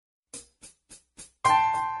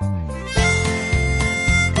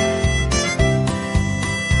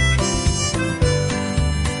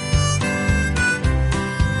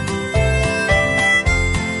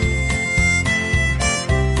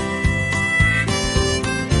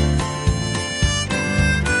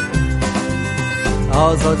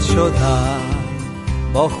آزاد شدم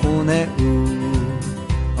با خونه او،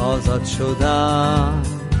 آزاد شدم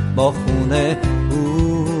با خونه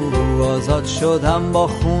او، آزاد شدم با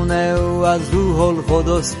خونه او، از روح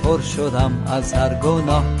القدس پر شدم، از هر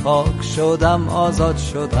گناه پاک شدم، آزاد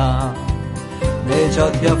شدم،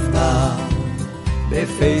 نجات یافتم به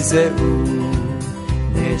فیض او،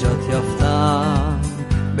 نجات یافتم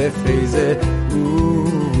به فیض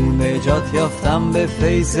او، نجات یافتم به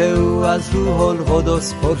فیض او، از روح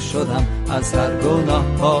القدس پر شدم، از هر گناه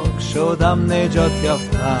پاک شدم، نجات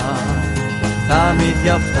یافتم، تعمید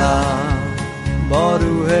یافتم با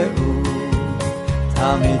روح او،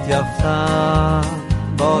 تعمید یافتم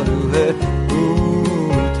با روح او،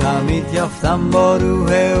 تعمید یافتم با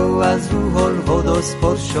روح او، از روح القدس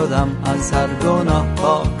پر شدم، از هر گناه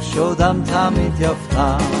پاک شدم، تعمید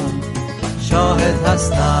یافتم، شاهد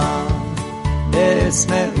هستم به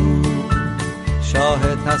اسم او،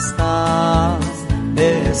 شاهد هستم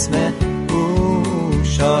به اسم او،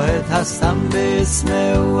 شاهد هستم به اسم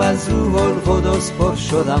او، از روح القدس پر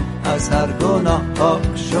شدم، از هر گناه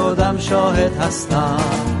پاک شدم، شاهد هستم.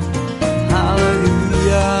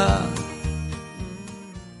 هللویا.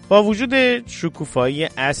 با وجود شکوفایی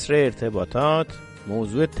عصر ارتباطات،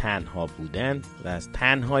 موضوع تنها بودن و از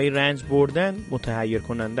تنهایی رنج بردن متحیر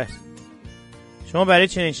کننده است. شما برای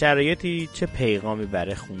چنین شرایطی چه پیغامی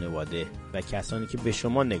برای خانواده و کسانی که به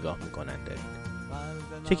شما نگاه میکنند دارید؟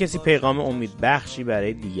 چه کسی پیغام امید بخشی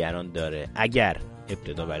برای دیگران داره اگر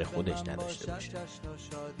ابتدا برای خودش نداشته باشه؟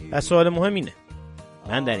 و سوال مهم اینه،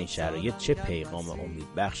 من در این شرایط چه پیغام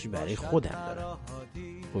امید بخشی برای خودم دارم؟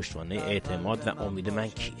 پشتوانه اعتماد و امید من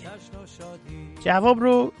کیه؟ جواب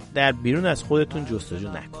رو در بیرون از خودتون جستجو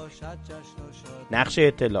نکنید. نقش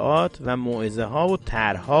اطلاعات و موعظه ها و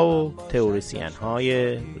طرح‌ها و تئوریسین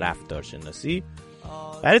های رفتارشناسی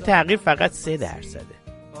برای تغییر فقط 3%.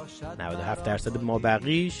 97%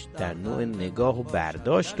 مابقیش در نوع نگاه و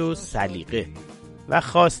برداشت و سلیقه و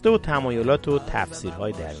خواسته و تمایلات و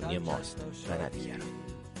تفسیرهای درونی ماست و نه دیگران.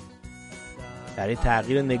 برای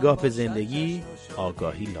تغییر نگاه به زندگی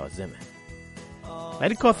آگاهی لازمه،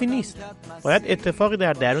 ولی کافی نیست. باید اتفاقی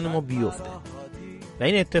در درون ما بیفته و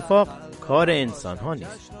این اتفاق کار انسان ها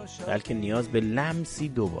نیست، بلکه نیاز به لمسی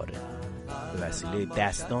دوباره به وسیله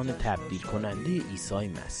دستان تبدیل کننده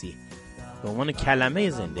عیسی مسیح به عنوان کلمه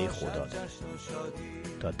زنده خدا داره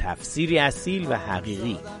تا تفسیری اصیل و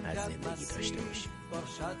حقیقی از زندگی داشته باشیم.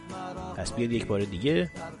 پس بیاید یک بار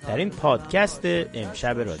دیگه در این پادکست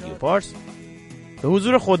امشب رادیو پارس به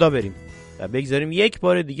حضور خدا بریم و بگذاریم یک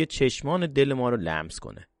بار دیگه چشمان دل ما رو لمس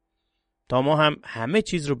کنه تا ما هم همه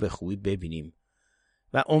چیز رو به خوبی ببینیم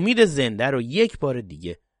و امید زنده رو یک بار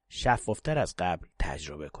دیگه شفافتر از قبل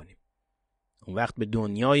تجربه کنیم. اون وقت به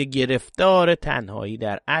دنیای گرفتار تنهایی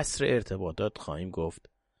در عصر ارتباطات خواهیم گفت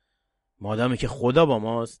مادامی که خدا با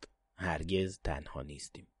ماست هرگز تنها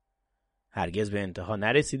نیستیم، هرگز به انتها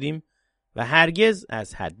نرسیدیم و هرگز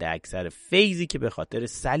از حد اکثر فیضی که به خاطر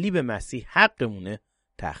صلیب مسیح حقمونه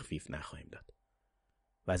تخفیف نخواهیم داد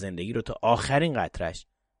و زندگی رو تا آخرین قطرش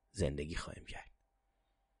زندگی خواهیم کرد.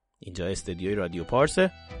 اینجا استدیوی رادیو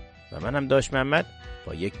پارسه و من هم داش محمد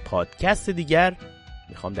با یک پادکست دیگر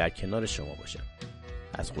میخوام در کنار شما باشم.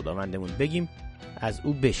 از خداوندمون بگیم، از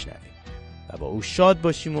او بشنویم و با او شاد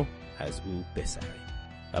باشیم و از او بسراییم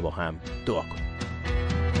و با هم دعا کنیم.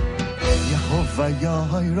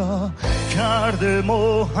 یهوهایی را کرده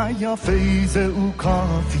مهیا، فیض او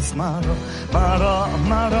کافیست مرا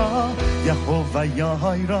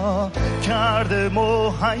یهوهایی را کرده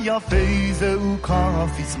مهیا، فیض او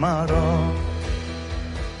کافیست مرا.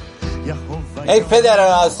 ای پدر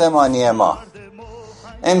آسمانی ما،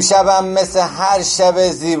 امشبم مثل هر شب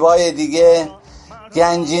زیبای دیگه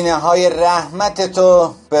گنجینه های رحمت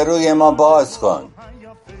تو به روی ما باز کن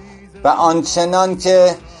و آنچنان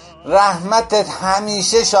که رحمتت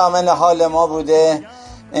همیشه شامل حال ما بوده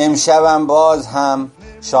امشبم باز هم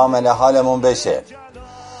شامل حالمون بشه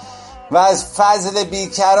و از فضل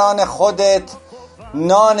بیکران خودت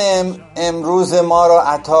نان امروز ما رو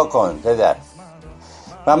عطا کن پدر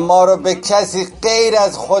و ما رو به کسی غیر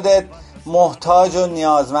از خودت محتاج و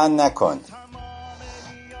نیازمند نکن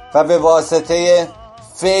و به واسطه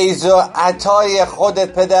فیض و عطای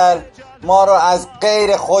خودت پدر ما رو از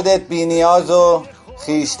غیر خودت بی نیاز و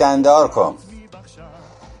خویشتن‌دار کن.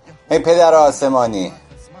 ای پدر آسمانی،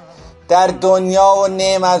 در دنیا و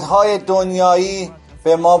نعمتهای دنیایی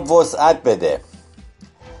به ما وسعت بده.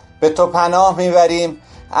 به تو پناه میبریم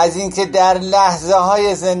از اینکه در لحظه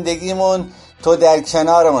های زندگیمون تو در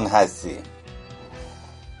کنارمون هستی.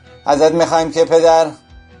 ازت میخوایم که پدر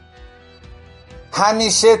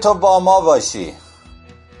همیشه تو با ما باشی،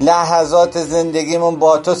 لحظات زندگیمون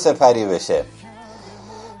با تو سپری بشه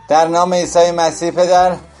در نام عیسی مسیح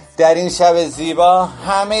پدر، در این شب زیبا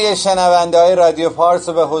همه شنونده‌های رادیو پارس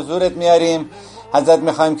رو به حضورت میاریم. ازت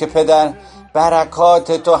میخوایم که پدر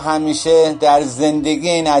برکات تو همیشه در زندگی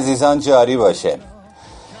این عزیزان جاری باشه.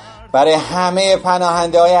 برای همه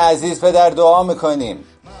پناهنده‌های عزیز پدر دعا میکنیم،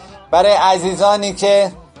 برای عزیزانی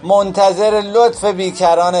که منتظر لطف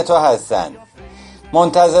بیکران تو هستن،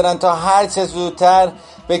 منتظرن تا هر چه زودتر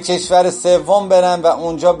به کشور سوم برن و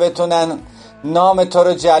اونجا بتونن نام تو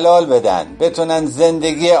رو جلال بدن، بتونن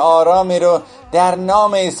زندگی آرامی رو در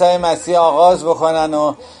نام عیسی مسیح آغاز بکنن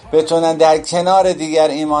و بتونن در کنار دیگر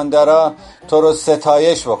ایماندارا تو رو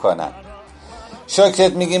ستایش بکنن.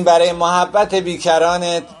 شکرت میگیم برای محبت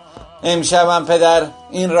بیکرانت. امشبم پدر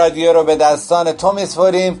این رادیو رو به دستان تو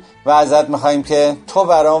میسپاریم و ازت میخوایم که تو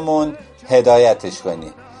برامون هدایتش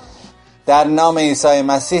کنی. در نام عیسی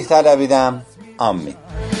مسیح طلبیدم، آمین.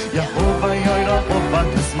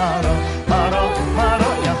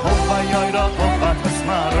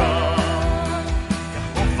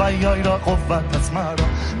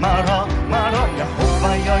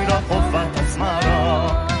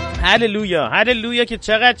 هللویا هللویا که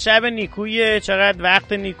چقدر شب نیکویه، چقدر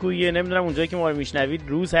وقت نیکویه. نمیدونم اونجایی که ما رو میشنوید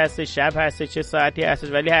روز هستش، شب هستش، چه ساعتی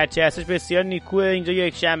هستش، ولی هرچی هستش بسیار نیکوه. اینجا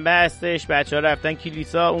یک شنبه هستش، بچه‌ها رفتن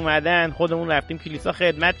کلیسا اومدن، خودمون رفتیم کلیسا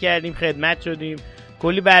خدمت کردیم، خدمت شدیم،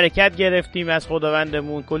 کلی برکت گرفتیم از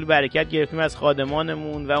خداوندمون، کلی برکت گرفتیم از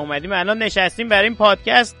خادمانمون و اومدیم الان نشستیم برای این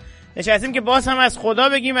پادکست. نشستیم که باز هم از خدا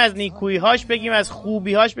بگیم، از نیکویی‌هاش بگیم، از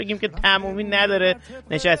خوبی‌هاش بگیم که تمومی نداره.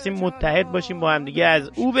 نشستیم متحد باشیم با هم دیگه، از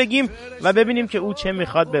او بگیم و ببینیم که او چه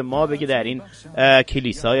میخواد به ما بگه در این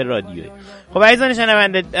کلیسای رادیویی. خب عزیزان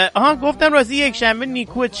شنونده، گفتم راستی یک شنبه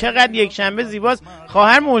نیکوه، چقدر یک شنبه زیباست.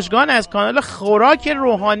 خواهر مشکان از کانال خوراک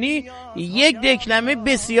روحانی یک دکلمه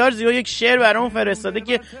بسیار زیبا، یک شعر برامون فرستاده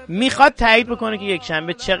که میخواد تایید بکنه که یک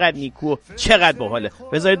شنبه چقدر نیکو، چقدر باحاله.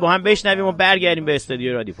 بذارید با هم بشنویم و برگردیم به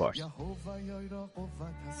استودیو رادیو پارس.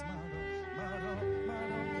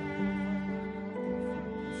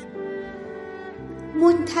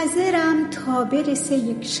 منتظرم تا برسه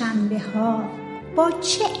یک شنبه ها، با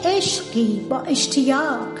چه عشقی، با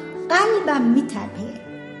اشتیاق قلبم میتپه،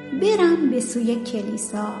 برم به سوی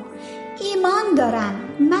کلیسا. ایمان دارم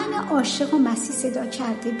من عاشق و مسیح صدا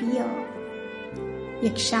کرده بیا.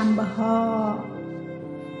 یک شنبه ها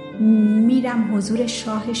میرم حضور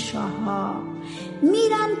شاه شاها،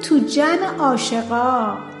 میرم تو جمع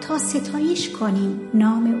عاشقا تا ستایش کنیم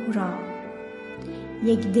نام او را.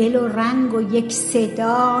 یک دل و رنگ و یک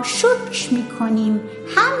صدا شکر میکنیم،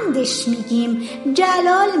 حمدش میگیم،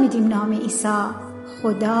 جلال میدیم نام عیسی،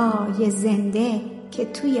 خدای زنده که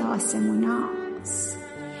توی آسموناست.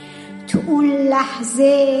 تو اون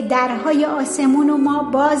لحظه درهای آسمون رو ما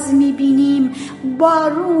باز میبینیم،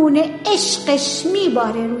 بارون عشقش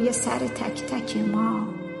میباره روی سر تک تک ما.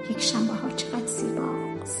 یک شنبه ها چقدر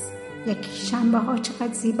زیباست، یک شنبه ها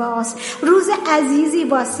چقدر زیباست. روز عزیزی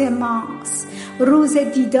واسه ماست، روز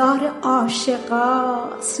دیدار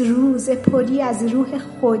عاشقاست، روز پری از روح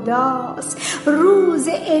خداست، روز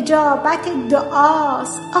اجابت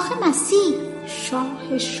دعاست. آخه مسیح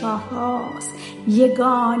شاه شاهاست،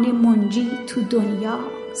 یگانه منجی تو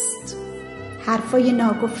دنیاست. حرفای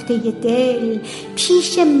ناگفته دل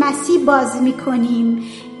پیش مسیح باز میکنیم،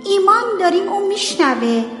 ایمان داریم اون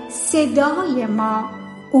میشنوه صدای ما،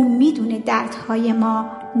 اون میدونه دردهای ما،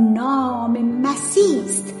 نام مسیح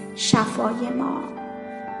است شفای ما.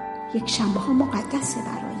 یک شنبه ها مقدسه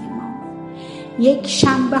برای ما، یک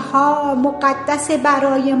شنبه ها مقدسه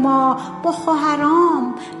برای ما. با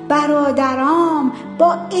خواهرام برادرام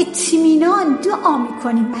با اطمینان دعا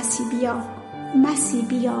میکنیم مسیح بیا، مسیح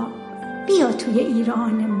بیا، بیا توی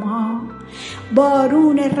ایران ما.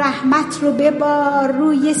 بارون رحمت رو ببار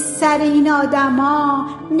روی سر این آدما،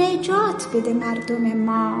 نجات بده مردم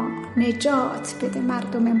ما، نجات بده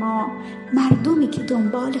مردم ما، مردمی که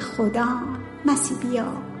دنبال خدا. مسیح بیا،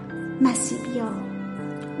 مسیح بیا.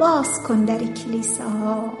 باز کن در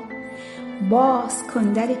کلیساها، باز کن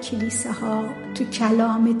در کلیساها. تو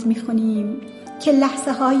کلامت میخونیم که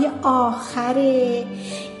لحظه های آخره،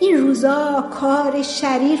 این روزا کار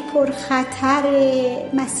شریر پر خطره.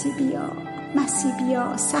 مسیح بیا، مسیح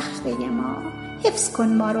بیا، سخته ما حفظ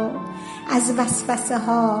کن ما رو از وسوسه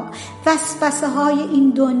ها، وسوسه های این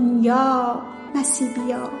دنیا. مسیح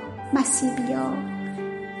بیا، مسیح بیا.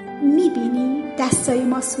 میبینی دستای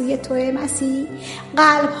ما سوی توه مسیح،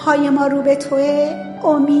 قلبهای ما رو به توه،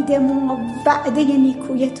 امیدمون و وعده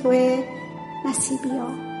نیکوی توه. مسیح بیا،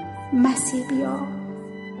 مسیح بیا.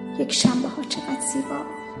 یک شنبه ها چقدر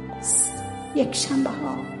زیباست، یک شنبه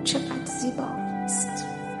ها چقدر زیباست.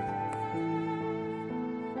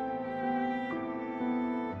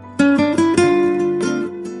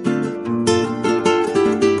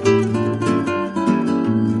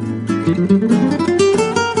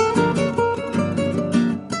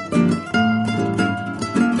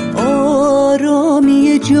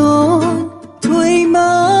 آرامی جان تو ای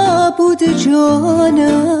معبود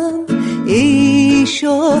جانم، ای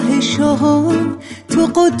شاه شاهان تو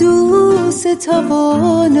قدوس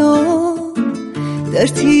توانا، در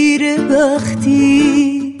تیر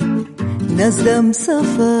بختی نزدم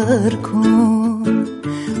سفر کن،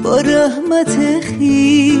 با رحمت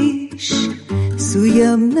خیش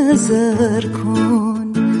سویم نظر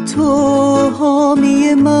کن. تو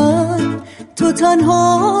حامی من، تو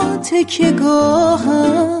تنها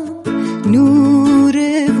تکیه‌گاهم، نور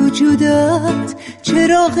وجودت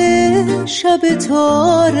چراغ شب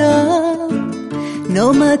تارم،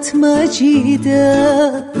 نامت مجید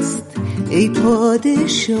است ای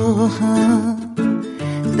پادشاهم،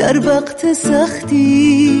 در وقت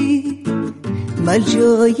سختی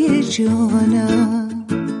ملجای جانم.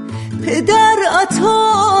 پدر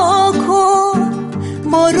عطا کن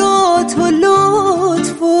ما را تو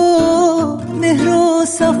لطف و مهر و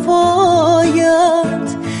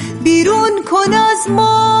صفایت، بیرون کن از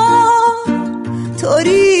ما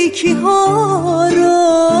تاریکی ها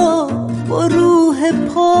را با روح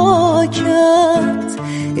پاکت،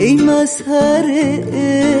 ای مظهر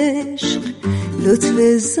عشق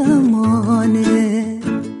لطف زمانه،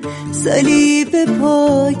 صلیب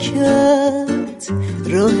پاکت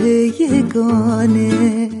راه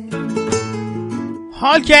یگانه.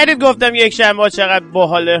 حال کردید گفتم یک شنبه چقدر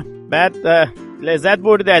باحاله. بعد لذت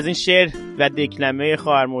بردید از این شعر و دکلمه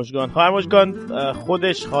خواهر مژگان. خواهر مژگان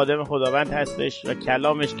خودش خادم خداوند هستش و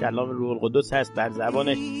کلامش کلام روح القدس هست بر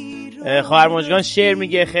زبانش. خواهر مژگان شعر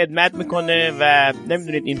میگه، خدمت میکنه و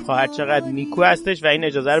نمیدونید این خواهر چقدر نیکو هستش و این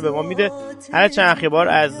اجازه رو به ما میده هر چند خبار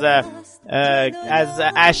از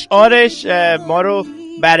اشعارش ما رو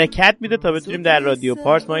برکت میده تا بتونیم در رادیو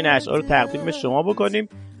پارس ما این اشعار رو تقدیم به شما بکنیم.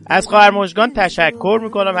 از خواهر مژگان تشکر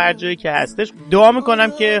میکنم هر جایی که هستش. دعا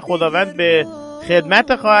میکنم که خداوند به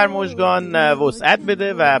خدمت خواهر مژگان وسعت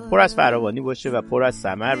بده و پر از فراوانی باشه و پر از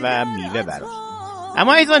ثمر و میوه براش.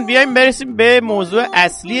 اما ایزان بیایم برسیم به موضوع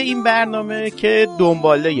اصلی این برنامه که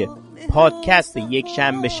دنباله پادکست یک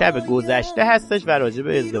شنبه شب گذشته هستش و راجع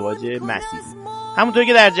به ازدواج مسیحی. همونطور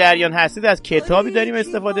که در جریان هستید از کتابی داریم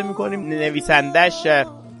استفاده میکنیم، نویسندش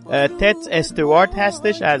تت استوارت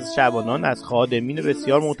هستش، از شبانان، از خادمین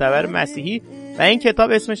بسیار معتبر مسیحی و این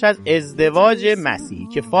کتاب اسمش از ازدواج مسیحی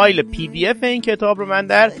که فایل PDF این کتاب رو من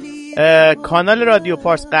در کانال رادیو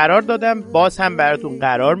پارس قرار دادم، باز هم براتون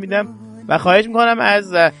قرار میدم و خواهش میکنم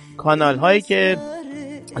از کانال هایی که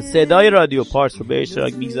صدای رادیو پارس رو به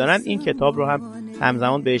اشتراک میگذارن این کتاب رو هم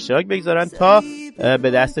همزمان به اشتراک بگذارن تا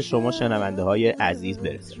به دست شما شنونده های عزیز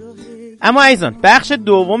برسه. اما عزیزان بخش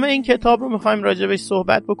دوم این کتاب رو میخوایم راجع بهش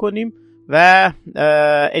صحبت بکنیم و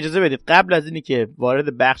اجازه بدید قبل از اینی که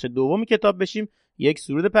وارد بخش دوم کتاب بشیم یک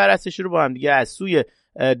سرود پرستشی رو با هم دیگه از سوی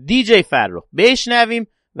دیجی فرخ بشنویم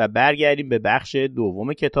و برگردیم به بخش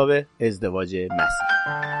دوم کتاب ازدواج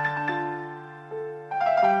مسیحی.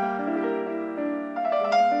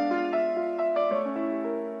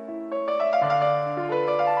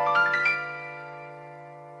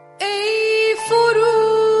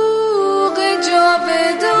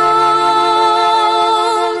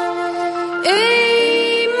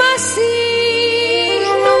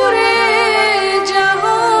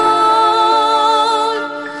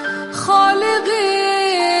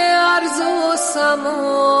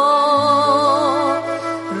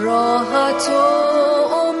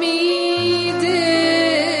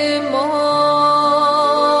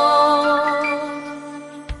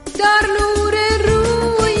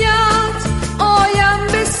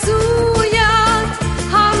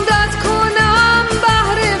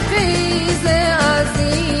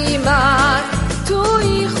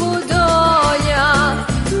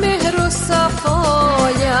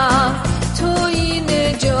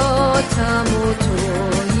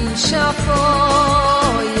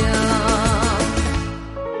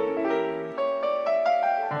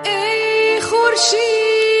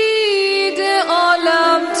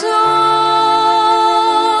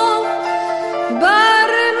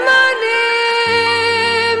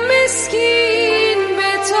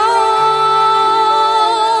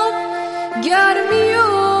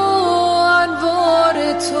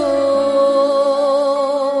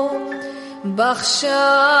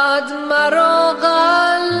 بخشد مرا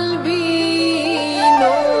قلبی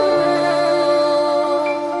نو،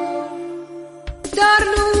 در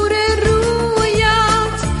نور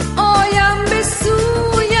رویت آیم به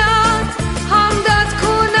سویت، حمدت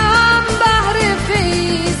کنم بهر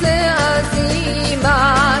فیض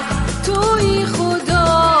عظیمت. تویی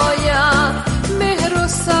خدایم، مهر و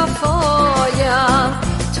صفایم،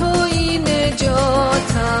 تویی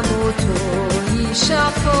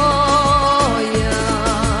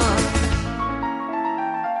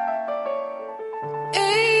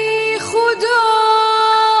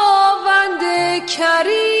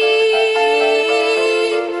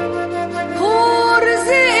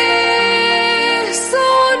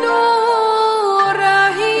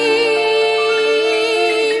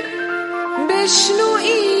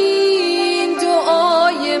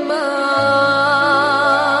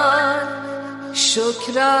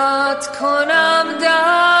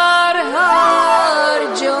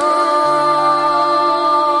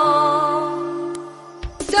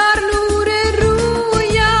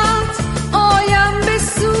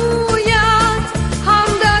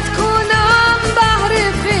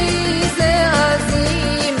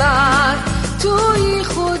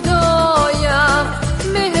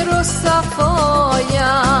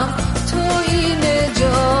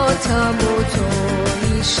نجاتم و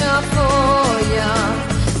تویی شفایم.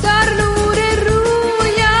 در نور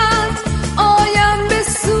رویت آیم به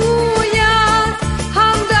سویت،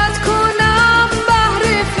 حمدت کنم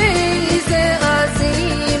بهر فیض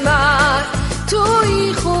عظیمت.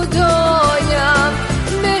 تویی خدایم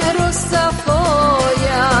مهر و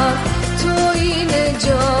صفایم، تویی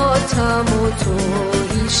نجاتم و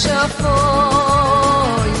تویی شفایم.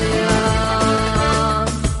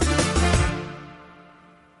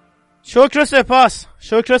 شکر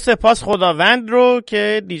و سپاس خداوند رو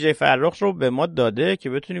که دیجی فرخ رو به ما داده که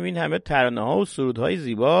بتونیم این همه ترانه ها و سرودهای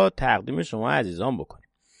زیبا تقدیم شما عزیزان بکنیم.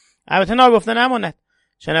 البته ناگفته نماند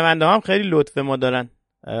شنونده ها هم خیلی لطف ما دارن،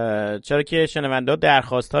 چرا که شنونده ها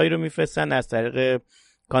درخواست هایی رو میفرستن از طریق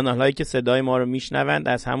کانال هایی که صدای ما رو میشنوند،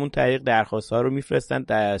 از همون طریق درخواست ها رو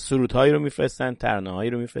میفرستن، سرودهایی رو میفرستن، ترانه هایی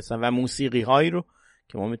رو میفرستن و موسیقی هایی رو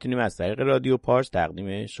که ما میتونیم از طریق رادیو پارس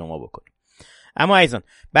تقدیم شما بکنیم. اما عزیزان،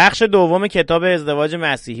 بخش دوم کتاب ازدواج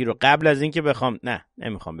مسیحی رو قبل از این که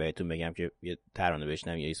نمیخوام بهتون بگم که یه ترانه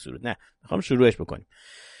بشنم یا یه سرود، میخوام شروعش بکنیم.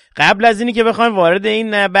 قبل از اینی که بخوایم وارد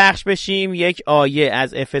این بخش بشیم، یک آیه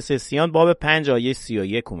از افسسیان باب 5 آیه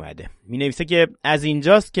 31 اومده. می نویسه که از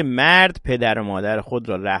اینجاست که مرد پدر و مادر خود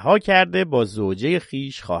را رها کرده با زوجه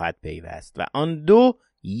خیش خواهد پیوست و آن دو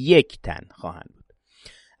یک تن خواهند بود.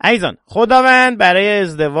 عزیزان، خداوند برای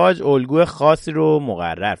ازدواج الگوی خاصی رو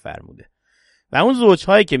مقرر فرموده و اون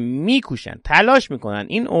زوجهایی که میکوشند، تلاش میکنن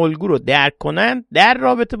این الگو رو درک کنن، در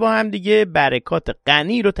رابطه با هم دیگه برکات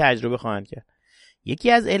غنی رو تجربه خواهند کرد.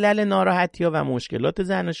 یکی از علل ناراحتیها و مشکلات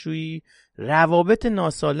زناشویی روابط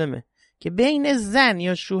ناسالمه که بین زن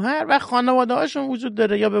یا شوهر و خانواده‌هایشان وجود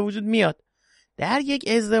داره یا به وجود میاد. در یک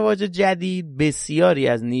ازدواج جدید بسیاری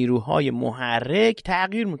از نیروهای محرک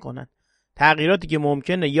تغییر میکنن، تغییراتی که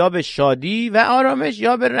ممکنه یا به شادی و آرامش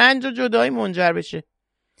یا به رنج و جدایی منجر بشه.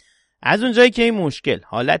 از اونجایی که این مشکل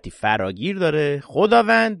حالتی فراگیر داره،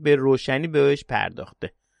 خداوند به روشنی بهش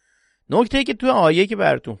پرداخته. نکته‌ای که توی آیه که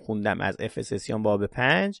براتون خوندم از افسسیان باب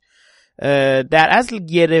 5 در اصل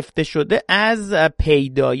گرفته شده از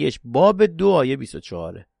پیدایش باب 2 آیه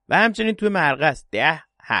 24 و همچنین توی مرقس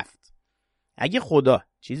 10:7. اگه خدا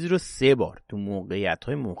چیزی رو 3 بار تو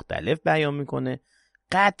موقعیت‌های مختلف بیان میکنه،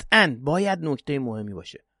 قطعاً باید نکته مهمی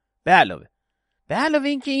باشه. به علاوه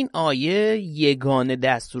این که این آیه یگانه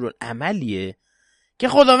دستورالعملیه که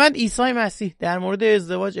خداوند عیسی مسیح در مورد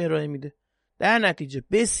ازدواج ارائه میده. در نتیجه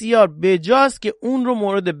بسیار بجاست که اون رو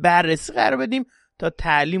مورد بررسی قرار بدیم تا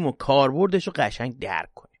تعلیم و کاربردش رو قشنگ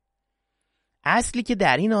درک کنیم. اصلی که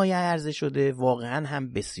در این آیه عرضه شده واقعا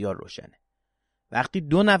هم بسیار روشنه. وقتی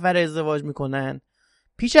 2 نفر ازدواج میکنن،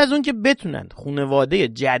 پیش از اون که بتونن خانواده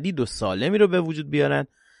جدید و سالمی رو به وجود بیارن،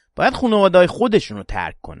 باید خانواده‌های خودشون رو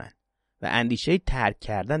ترک کنن و اندیشه ترک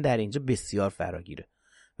کردن در اینجا بسیار فراگیره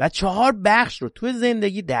و 4 بخش رو توی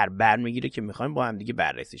زندگی در بر میگیره که میخوایم با هم دیگه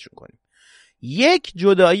بررسیشون کنیم. 1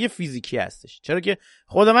 جدایی فیزیکی هستش، چرا که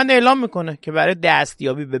خداوند اعلام میکنه که برای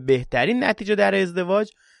دستیابی به بهترین نتیجه در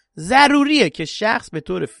ازدواج ضروریه که شخص به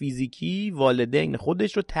طور فیزیکی والدین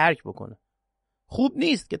خودش رو ترک بکنه. خوب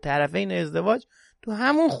نیست که طرفین ازدواج تو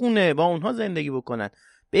همون خونه با اونها زندگی بکنن.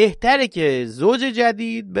 بهتره که زوج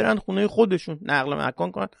جدید برن خونه خودشون، نقل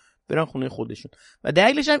مکان کنن، برن خونه خودشون. و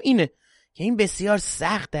دلیلش هم اینه که این بسیار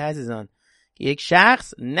سخته عزیزان که یک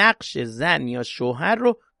شخص نقش زن یا شوهر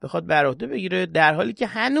رو بخواد بر عهده بگیره، در حالی که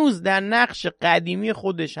هنوز در نقش قدیمی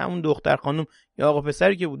خودش، همون دختر خانم یا آقا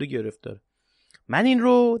پسری که بوده، گرفتاره. من این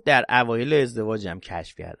رو در اوایل ازدواجم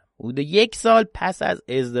کشف کردم. بوده 1 سال پس از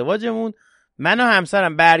ازدواجمون من و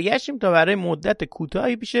همسرم برگشتیم تا برای مدت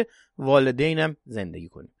کوتاهی پیش والدینم زندگی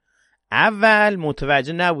کنیم. اول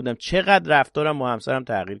متوجه نبودم چقدر رفتارم با همسرم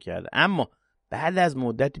تغییر کرده، اما بعد از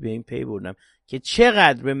مدتی به این پی بردم که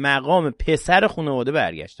چقدر به مقام پسر خانواده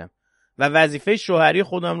برگشتم و وظیفه شوهری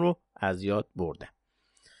خودم رو از یاد بردم.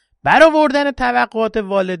 برآوردن توقعات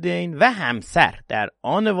والدین و همسر در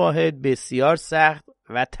آن واحد بسیار سخت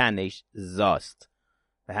و تنش زاست.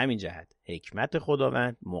 به همین جهت حکمت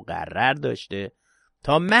خداوند مقرر داشته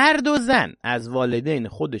تا مرد و زن از والدین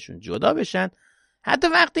خودشون جدا بشن، حتی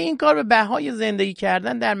وقتی این کار به بهای زندگی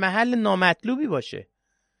کردن در محل نامطلوبی باشه.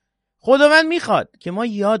 خداوند میخواد که ما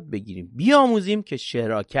یاد بگیریم، بیاموزیم که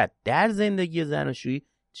شراکت در زندگی زناشویی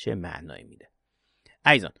چه معنایی میده.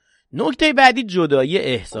 عزیزان، نکته بعدی جدایی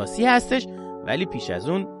احساسی هستش، ولی پیش از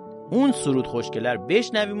اون سرود خوشگله رو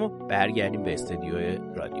بشنویم و برگردیم به استودیوی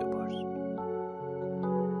رادیو پارس.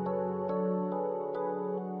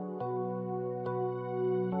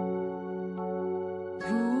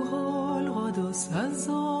 روح القدس از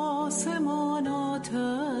آسمان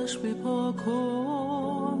آتش بپا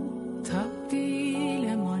کن،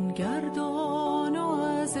 تبدیل من گردان و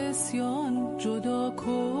از عصیان جدا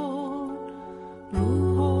کن.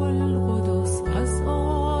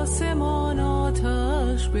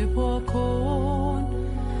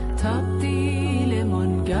 تبدیل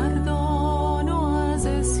من گردان و از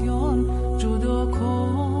اسیان جدا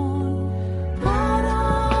کن.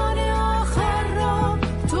 باران آخر را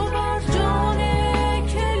تو بر جان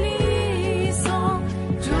کلیسا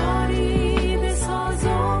جاری بساز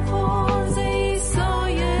و پرز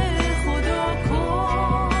عیسای خدا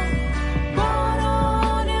کن.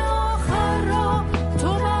 باران آخر را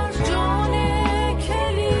تو بر جان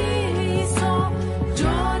کلیسا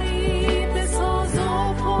جاری بساز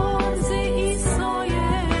و پرز عیسای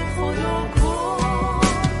خدا کن.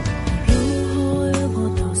 روح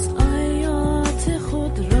القدس آیات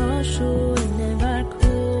خود را شعله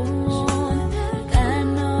کن. در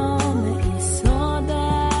نام عیسی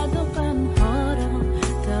درد و غمها را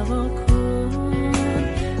دوا کن.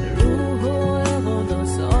 روح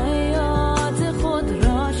القدس آیات خود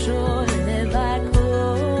را شعله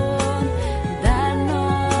کن. در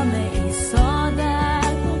نام عیسی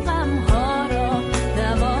درد و غمها را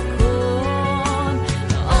دوا کن.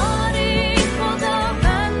 آری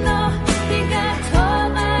خداوندا دیگر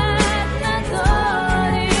طاقت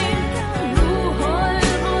نداریم. روح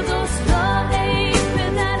القدس را ای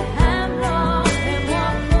پدر همراه ما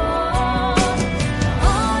کن.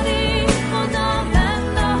 آری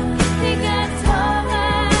خداوندا دیگر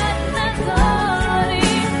طاقت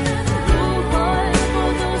نداریم. روح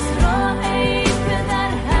القدس را ای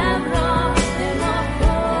پدر همراه ما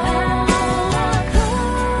کن.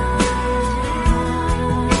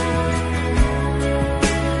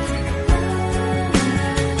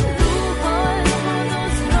 روح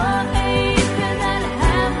القدس را ای پدر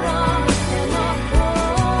همراه ما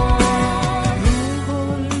کن. روح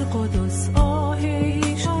القدس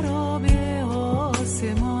آهی شراب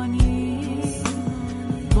آسمانی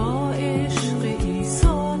با عشق عیسی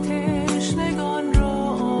تشنگان را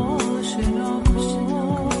آشنا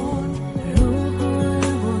کن. روح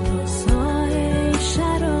القدس آهی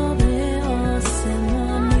شراب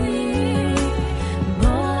آسمانی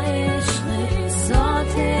با عشق عیسی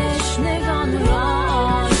تشنگان را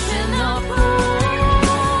آشنا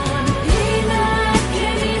کن. اینک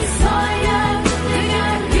کلیسایم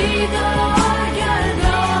دگر بیدار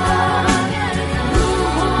گردان.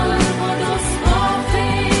 روح القدس با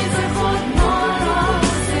فیض خود ما را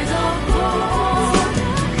صدا کن.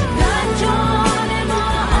 در جان ما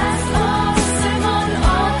از آسمان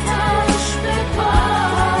آتش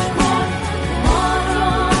بپار کن. ما را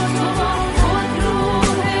تو با خود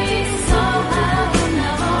روح عیسی هم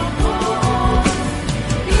نوا کن.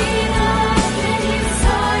 اینک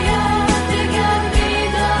کلیسایم دگر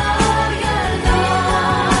بیدار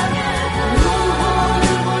گردان. روح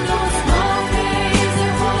القدس با فیض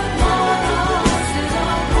خود ما را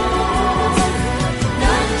صدا کن.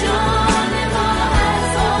 در جان ما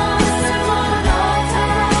از آسمان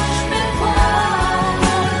آتش بپار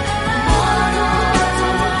کن. ما را تو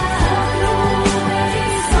با خود روح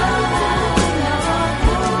عیسی هم نوا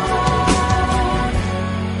کن.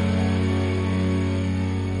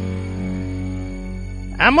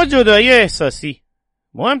 اما جدایی احساسی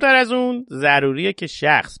مهمتر از اون ضروریه که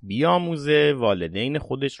شخص بیاموزه والدین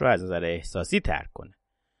خودش رو از نظر احساسی ترک کنه.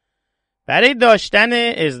 برای داشتن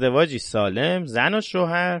ازدواجی سالم زن و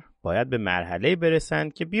شوهر باید به مرحله برسن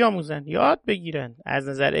که بیاموزن، یاد بگیرن از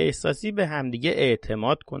نظر احساسی به همدیگه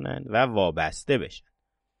اعتماد کنن و وابسته بشن.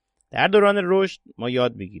 در دوران رشد ما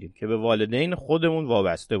یاد بگیریم که به والدین خودمون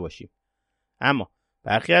وابسته باشیم. اما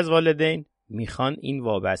برخی از والدین میخوان این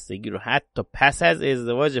وابستگی رو حتی پس از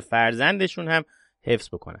ازدواج فرزندشون هم حفظ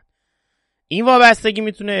بکنن. این وابستگی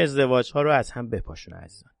میتونه ازدواج‌ها رو از هم بپاشونه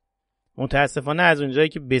عزیزان. متاسفانه از اونجایی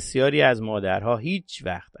که بسیاری از مادرها هیچ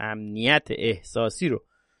وقت امنیت احساسی رو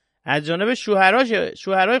از جانب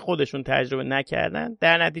شوهرای خودشون تجربه نکردن،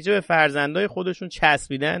 در نتیجه به فرزندای خودشون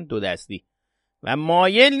چسبیدن دو دستی و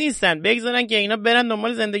مایل نیستن بگذارن که اینا برن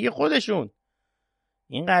دنبال زندگی خودشون.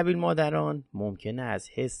 این قبیل مادران ممکنه از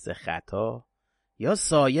حس خطا یا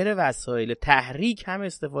سایر وسایل تحریک هم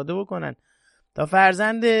استفاده بکنن تا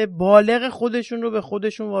فرزند بالغ خودشون رو به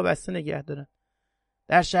خودشون وابسته نگه دارن.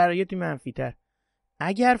 در شرایطی منفی‌تر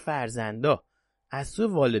اگر فرزندا از سوی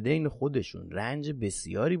والدین خودشون رنج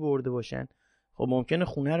بسیاری برده باشن، خب ممکنه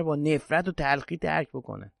خونه رو با نفرت و تلخی ترک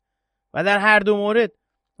بکنن و در هر دو مورد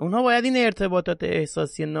اونها باید این ارتباطات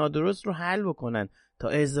احساسی نادرست رو حل بکنن تا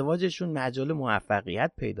ازدواجشون مجال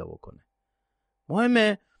موفقیت پیدا بکنه.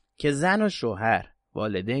 مهمه که زن و شوهر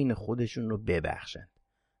والدین خودشون رو ببخشن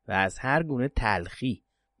و از هر گونه تلخی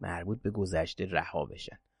مربوط به گذشته رها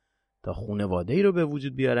بشن تا خانواده‌ای رو به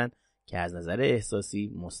وجود بیارن که از نظر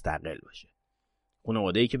احساسی مستقل باشه.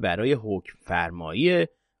 خانواده‌ای که برای حکم فرمایی،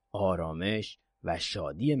 آرامش و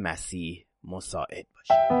شادی مسیح مساعد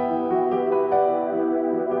باشه.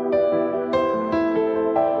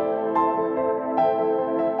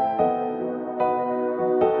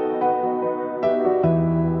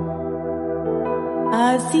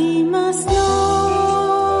 عظیم است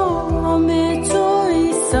نام تو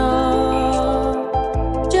عیسی،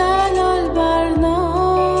 جلال بر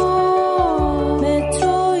نام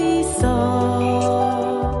تو عیسی،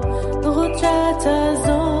 قدرت از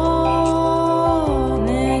آن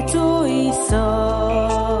تو عیسی،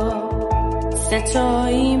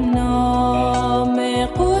 ستاییم نام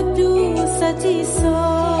قدوست عیسی.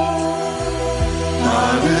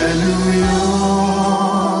 هللویا،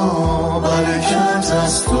 برکت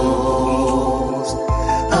از توست.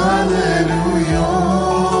 هللویا،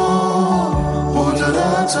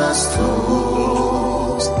 قدرت از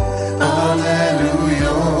توست.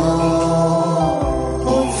 هللویا،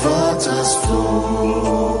 قوت از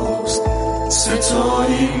توست.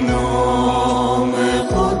 ستاییم نام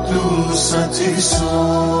قدوست عیسی.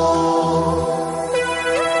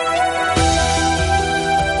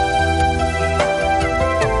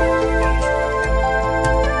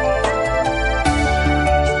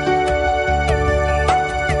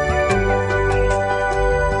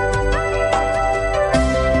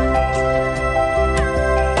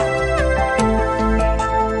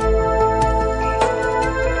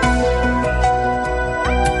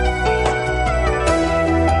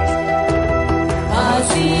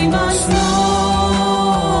 عظیم است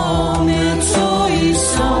نام تو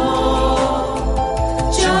عیسی،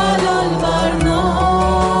 جلال بر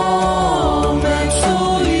نام تو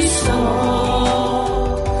عیسی،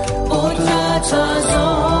 قدرت از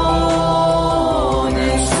آن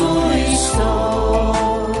تو عیسی،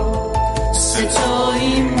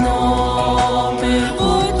 ستاییم نام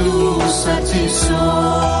قدوست عیسی.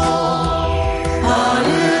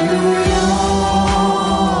 هللویا،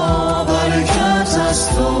 برکت از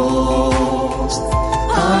توست.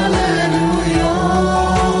 هللویا،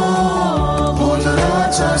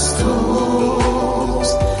 قدرت از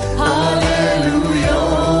توست. هللویا،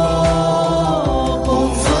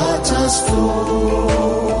 قوت از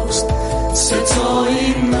توست.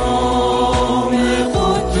 ستاییم نام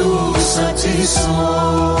قدوست عیسی.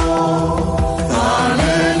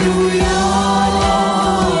 هللویا،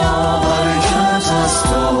 برکت از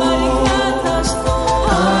توست.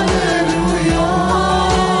 هللویا،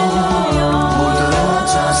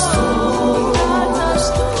 قدرت از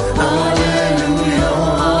توست. هللویا،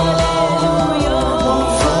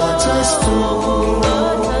 قوت از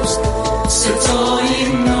توست.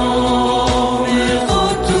 ستاییم نام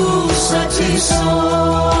قدوست عیسی.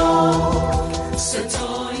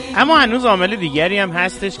 اما هنوز عامل دیگری هم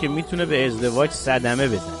هستش که میتونه به ازدواج صدمه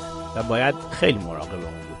بزنه و باید خیلی مراقب اون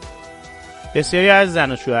بود. بسیاری از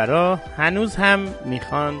زناشویها هنوز هم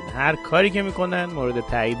میخوان هر کاری که میکنن مورد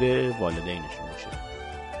تایید والدینشون باشه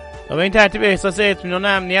تا به این ترتیب احساس اطمینان و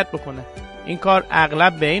امنیت بکنن. این کار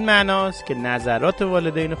اغلب به این معناست که نظرات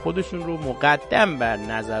والدین خودشون رو مقدم بر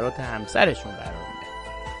نظرات همسرشون قرار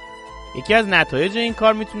میدن. یکی از نتایج این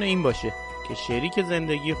کار میتونه این باشه که شریک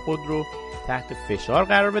زندگی خود رو تحت فشار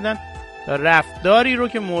قرار بدن تا رفتاری رو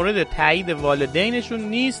که مورد تایید والدینشون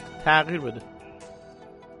نیست تغییر بده.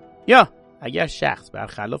 یا اگر شخص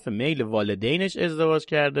برخلاف میل والدینش ازدواج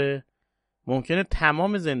کرده، ممکنه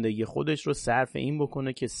تمام زندگی خودش رو صرف این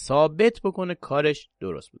بکنه که ثابت بکنه کارش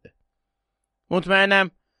درست بوده.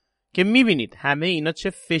 مطمئنم که میبینید همه اینا چه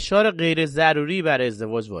فشار غیر ضروری بر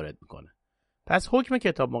ازدواج وارد میکنه. پس حکم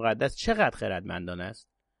کتاب مقدس چقدر خردمندانه است.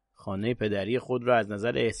 خانه پدری خود را از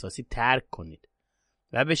نظر احساسی ترک کنید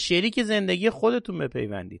و به شریک زندگی خودتون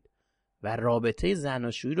بپیوندید و رابطه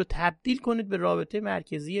زناشویی رو تبدیل کنید به رابطه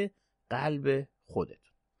مرکزی قلب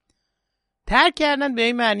خودتون. ترک کردن به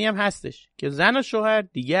این معنی هم هستش که زن و شوهر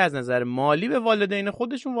دیگه از نظر مالی به والدین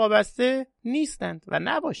خودشون وابسته نیستند و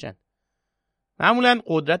نباشند. معمولا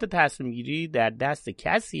قدرت تصمیم گیری در دست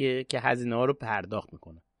کسیه که هزینه ها رو پرداخت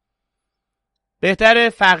میکنه. بهتره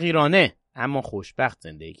فقیرانه اما خوشبخت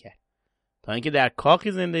زندگی کرد تا اینکه در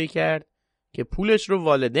کاخی زندگی کرد که پولش رو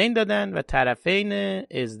والدین دادن و طرفین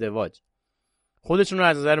ازدواج خودشون رو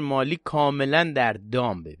از نظر مالی کاملا در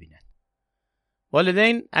دام ببینن.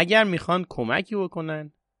 والدین اگر میخوان کمکی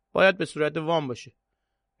بکنن باید به صورت وام باشه،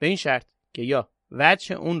 به این شرط که یا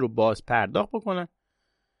وجه اون رو باز پرداخت بکنن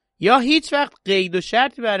یا هیچ وقت قید و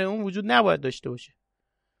شرطی برای اون وجود نباید داشته باشه.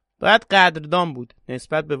 باید قدردان بود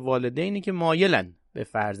نسبت به والدینی که مایلن به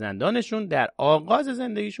فرزندانشون در آغاز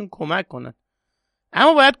زندگیشون کمک کنن،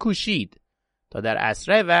 اما باید کوشید تا در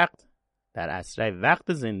اسرع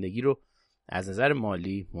وقت زندگی رو از نظر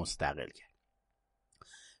مالی مستقل کرد.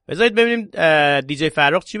 بذارید ببینیم دیجی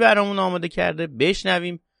فرخ چی برامون آماده کرده،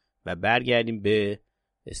 بشنویم و برگردیم به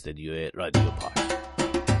استودیو رادیو پارک.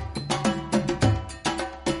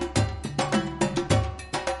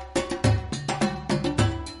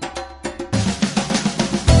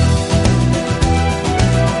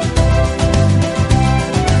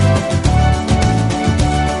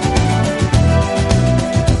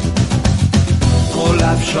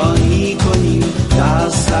 افشانی کنیم،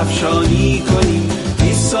 دست افشانی کنیم،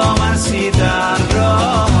 عیسی مسیح در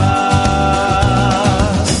راه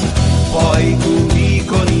است. پایگویی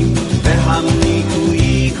کنیم، به هم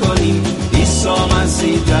نیکویی کنیم، عیسی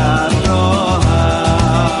مسیح در راه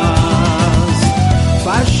است.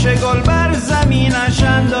 فرش گل بر زمینش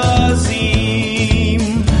اندازیم،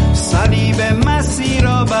 صلیب مسیح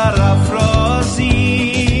را برافرازیم،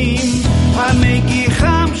 همگی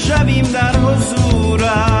خم شویم در حضورش،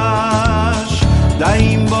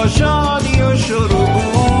 دهیم با شادی و شروعش.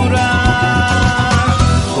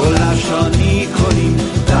 گل افشانی کنیم،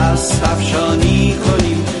 دست افشانی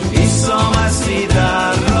کنیم، عیسی مسیح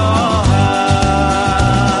در راه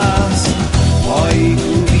است.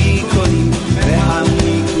 پایگویی کنیم، به هم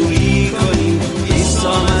نیکویی کنیم، عیسی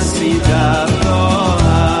مسیح در راه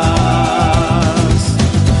است.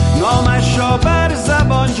 نامش را بر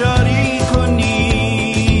زبان جاری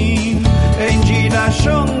کنیم،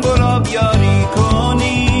 انجیلشون گلابیاری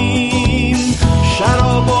کنیم،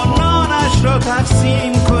 شراب و نانش را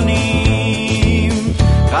تقسیم کنیم،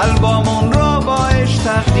 قلبامون را باش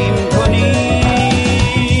تقدیم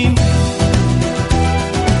کنیم.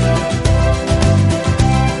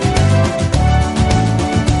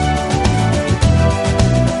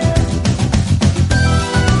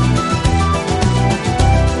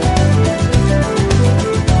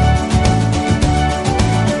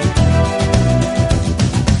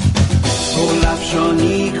 گل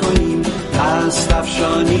افشانی کنیم، دست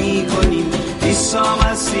افشانی کنیم، عیسی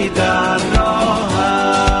مسیح در راه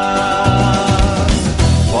است.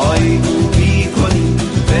 پایگویی کنیم،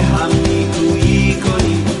 به هم نیکویی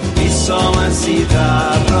کنیم، عیسی مسیح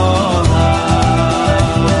در راه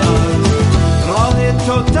است. راه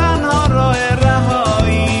تو تنها راه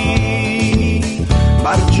رهایی،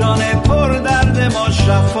 بر جان پر درد ما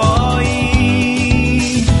شفایی.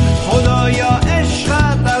 خدایا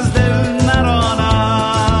عشقت از دل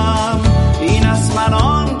نرانم، این است من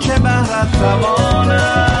آن که بهرت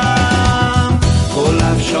توانم. گل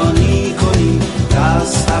افشانی کنیم،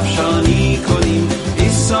 دست افشانی کنیم،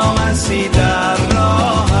 عیسی مسیح در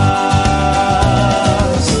راه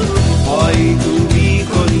است. پایگویی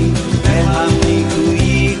کنیم، به هم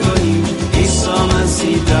نیکویی کنیم، عیسی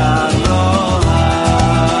مسیح در راه است.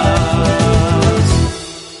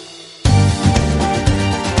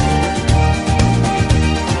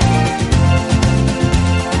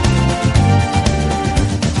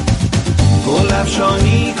 گل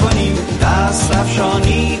افشانی کنیم، دست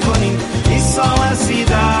افشانی کنیم، عیسی مسیح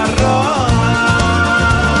در راه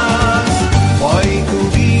است.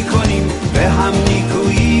 پایگویی کنیم، به هم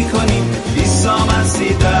نیکویی کنیم، عیسی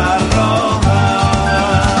مسیح در راه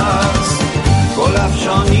است. گل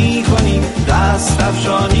افشانی کنیم، دست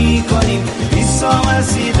افشانی کنیم، عیسی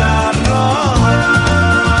مسیح در راه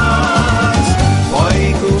است.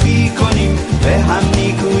 پایگویی کنیم، به هم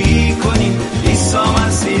نیکویی کنیم، عیسی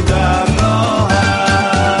مسیح در راه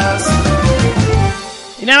است.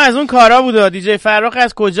 اینم از اون کارا بوده. دیجی فرخ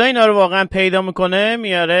از کجا اینا رو واقعا پیدا میکنه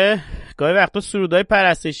میاره؟ گاهی وقتا سرودای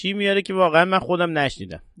پرستشی میاره که واقعا من خودم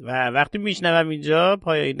نشنیدم و وقتی میشنوم اینجا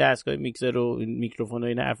پای این دستگاه میکسر و میکروفون و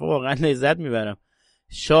این حرفا واقعا لذت میبرم.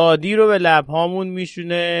 شادی رو به لبهامون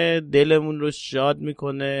میشونه، دلمون رو شاد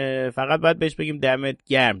میکنه. فقط باید بهش بگیم دمت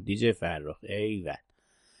گرم دیجی فرخ. ایول.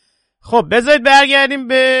 خب بذارید برگردیم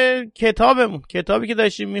به کتابمون. کتابی که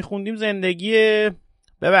داشتیم میخوندیم زندگی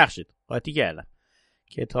قاطی کردم.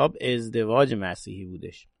 کتاب ازدواج مسیحی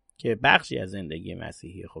بودش که بخشی از زندگی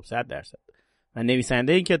مسیحی. خب 100%. و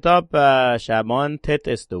نویسنده این کتاب شبان تت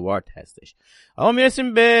استوارت هستش. آقا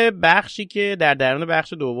میرسیم به بخشی که در درون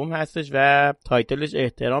بخش دوم هستش و تایتلش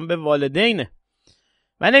احترام به والدینه.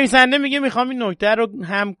 و نویسنده میگه میخوام این نکته رو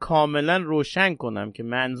هم کاملا روشن کنم که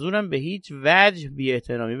منظورم به هیچ وجه بی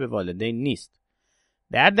احترامی به والدین نیست.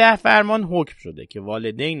 در 10 فرمان حکم شده که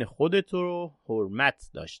والدین خودت رو حرمت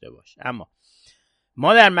داشته باش، اما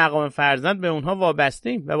ما در مقام فرزند به اونها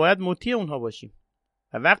وابسته‌ایم و باید مطیع اونها باشیم.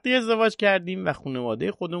 و وقتی ازدواج کردیم و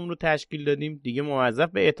خانواده خودمون رو تشکیل دادیم دیگه موظف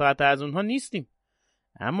به اطاعت از اونها نیستیم،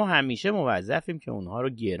 اما همیشه موظفیم که اونها رو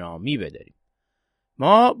گرامی بداریم.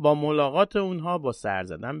 ما با ملاقات اونها، با سر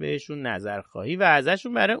زدن بهشون، نظرخواهی و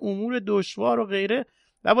ازشون برای امور دشوار و غیره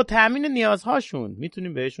و با تأمین نیازهاشون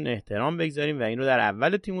میتونیم بهشون احترام بگذاریم و این رو در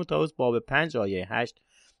اول تیموتائوس باب 5 آیه 8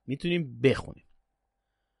 میتونیم بخونیم.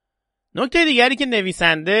 نکته دیگری که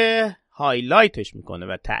نویسنده هایلایتش میکنه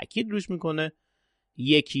و تأکید روش میکنه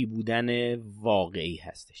یکی بودن واقعی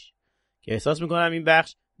هستش که احساس میکنم این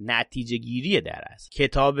بخش نتیجه گیری در است.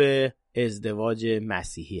 کتاب ازدواج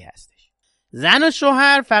مسیحی هستش. زن و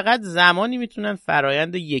شوهر فقط زمانی میتونن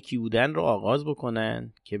فرایند یکی بودن رو آغاز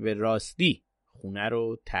بکنن که به راستی خونه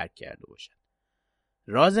رو ترک کرده باشن.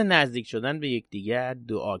 راز نزدیک شدن به یکدیگر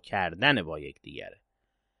دعا کردن با یکدیگره.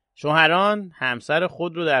 شوهران همسر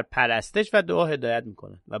خود رو در پرستش و دعا هدایت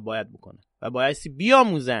میکنن و باید بکنن و بایستی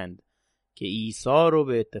بیاموزند که عیسی رو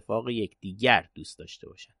به اتفاق یکدیگر دوست داشته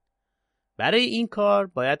باشند. برای این کار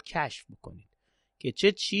باید کشف بکنید که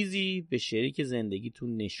چه چیزی به شریک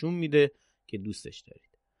زندگیتون نشون میده که دوستش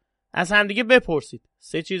دارید. از همدیگه بپرسید.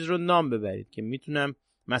 3 چیز رو نام ببرید که میتونم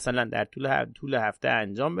مثلا در طول هفته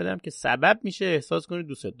انجام بدم که سبب میشه احساس کنید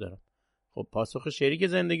دوستت دارم. خب پاسخ شریک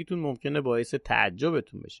زندگیتون ممکنه باعث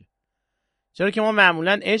تعجبتون بشه. چرا که ما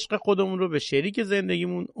معمولا عشق خودمون رو به شریک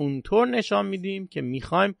زندگیمون اونطور نشان میدیم که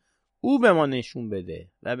میخوایم او به ما نشون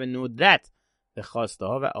بده و به ندرت به خواسته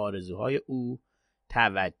ها و آرزوهای او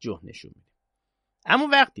توجه نشون میدیم. اما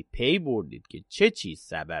وقتی پی بردید که چه چیز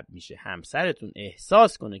سبب میشه همسرتون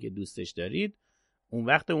احساس کنه که دوستش دارید، اون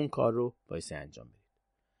وقت اون کار رو باید انجام بدید.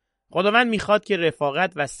 خداوند میخواد که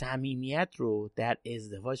رفاقت و صمیمیت رو در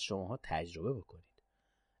ازدواج شماها تجربه بکنید.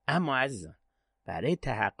 اما عزیزان، برای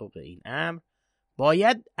تحقق این امر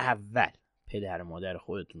باید اول پدر و مادر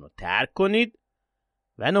خودتون رو ترک کنید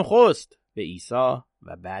و نخست به عیسی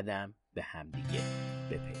و بعدم به همدیگه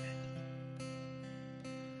بپیوندید.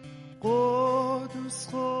 قدوس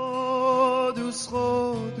قدوس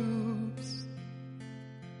قدوس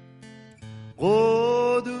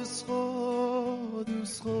قدوس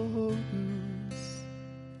قدوس قدوس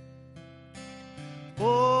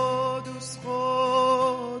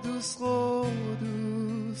قدوس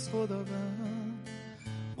قدوس خداوند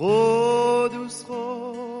قدوس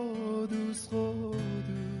قدوس قدوس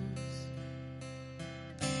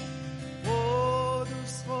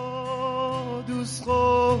قدوس قدوس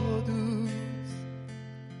قدوس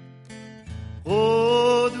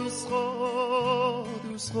قدوس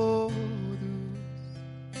قدوس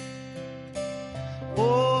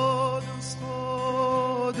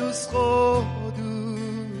قدوس قدوس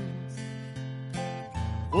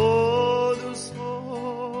قدوس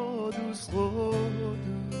قدوس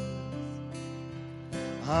قدوس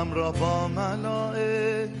همراه با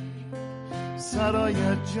ملائک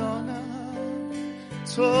سرایت جانم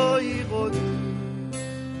تویی قدوس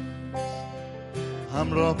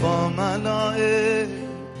همراه با ملائک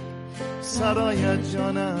سرایت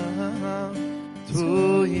جانم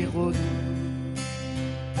تویی قدوس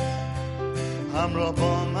همراه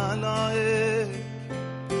با ملائک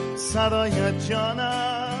سرایت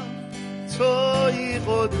جانم تویی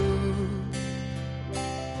قدوس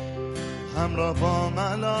همراه با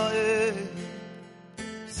ملائک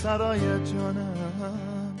سرایت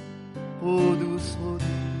جانم قدوس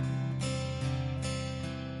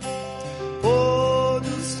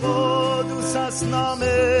قدوس قدوس از نام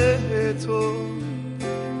تو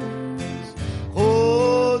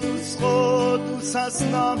قدوس قدوس از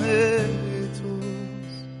نام تو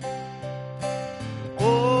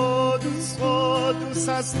قدوس قدوس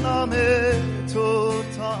از نام تو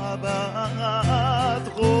تا ابد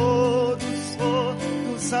قدوس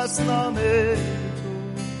قدوس از نام تو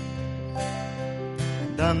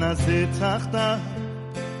در نزد تختم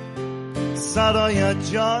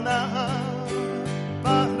سرایت جانم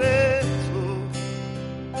بهر تو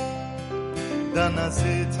در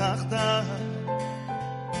نزد تختم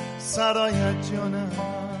سرایت جانم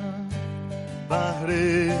بهر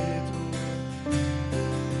تو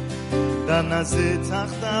در نزد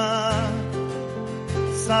تختم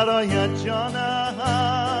سرایت جانم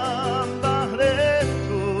بهر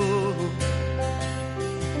تو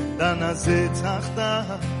در نزد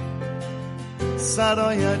تختم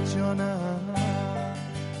سرایت جانم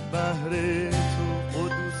بهر تو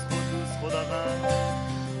قدوس قدوس خداوند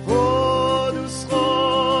قدوس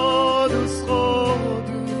قدوس قدوس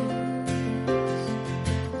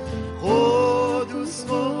قدوس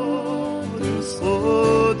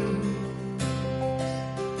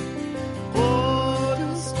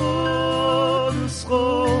قدوس قدوس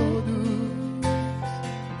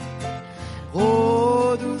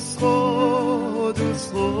قدوس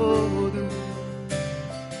قدوس قدوس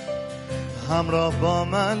همراه با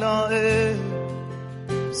ملائک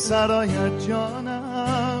سرایت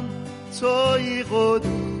جانم تویی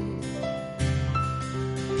قدوس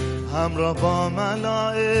همراه با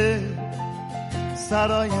ملائک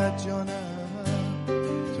سرایت جانم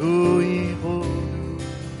تویی قدوس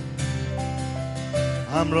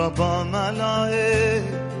همراه با ملائک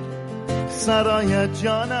سرایت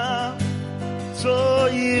جانم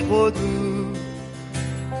تویی قدوس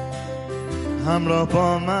همراه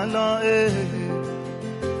با ملائک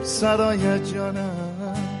سرایت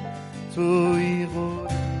جانم تویی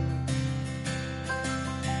قدوس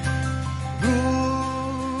روح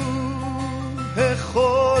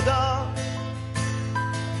خدا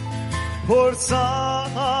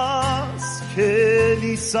پرساز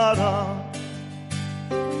کلیسا را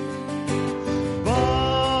با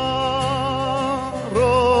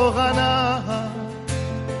روغنم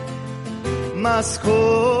مسکن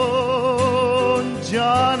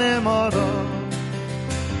جان ما را،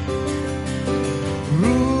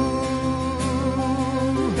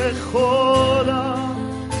 روح خدا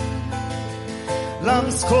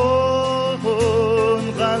لمس کن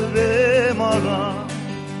قلب ما را،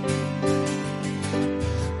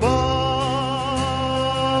 با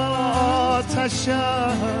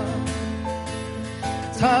آتشم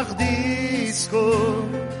تقدیس کن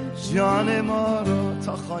جان ما را.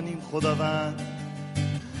 تا خوانیم خداوند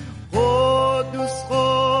قدوس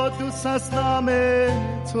قدوس است نام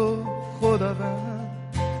تو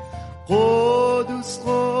خداوند، قدوس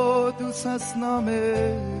قدوس است نام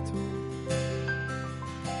تو،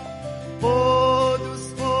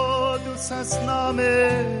 قدوس قدوس است نام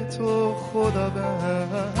تو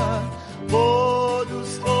خداوند،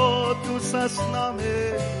 قدوس قدوس است نام تو.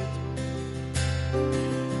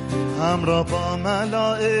 همراه با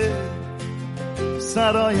ملائک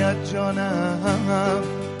سرایت جانم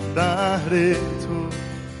بهر تو،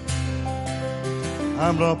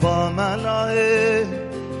 همراه با ملائک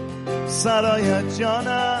سرایت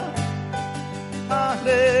جانم بهر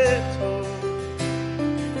تو،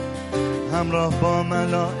 همراه با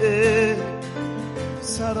ملائک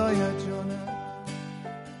سرایت جانم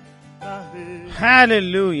بهر.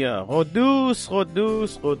 هللویا. قدوس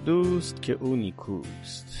قدوس قدوس که او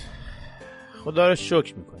نیکوست. خدا رو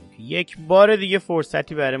شکر میکنیم که یک بار دیگه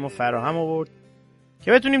فرصتی برای ما فراهم آورد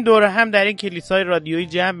که بتونیم دور هم در این کلیسای رادیویی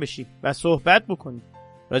جمع بشیم و صحبت بکنیم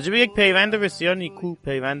راجع به یک پیوند بسیار نیکو،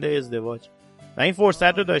 پیوند ازدواج، و این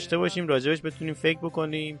فرصت رو داشته باشیم راجعش بتونیم فکر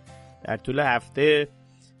بکنیم در طول هفته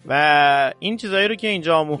و این چیزایی رو که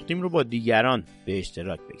اینجا آموختیم رو با دیگران به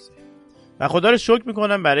اشتراک بگذاریم. و خدا رو شکر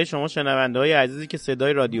میکنم برای شما شنونده‌های عزیزی که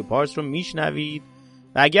صدای رادیو پارس رو میشنوید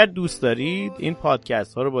و اگر دوست دارید این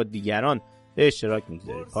پادکست ها رو با دیگران به اشتراک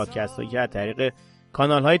میگذارید. پادکست هایی که از طریق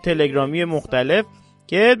کانال های تلگرامی مختلف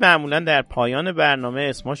که معمولا در پایان برنامه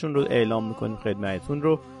اسمشون رو اعلام میکنیم خدمتتون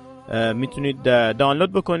رو میتونید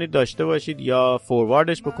دانلود بکنید، داشته باشید یا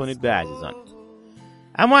فورواردش بکنید به عزیزانتون.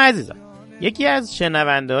 اما عزیزان، یکی از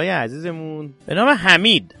شنونده های عزیزمون به نام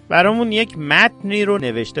حمید برامون یک متنی رو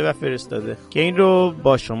نوشته و فرستاده که این رو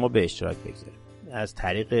با شما به اشتراک بگذاریم از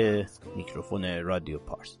طریق میکروفون رادیو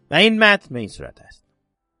پارس. و این متن به این صورت است: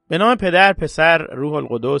 به نام پدر، پسر، روح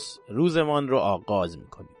القدس روزمان رو آغاز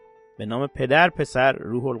میکنیم. به نام پدر، پسر،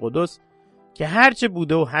 روح القدس که هرچه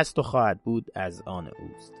بوده و هست و خواهد بود از آن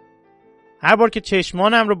اوست. هر بار که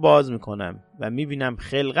چشمانم رو باز میکنم و میبینم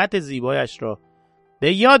خلقت زیبایش را،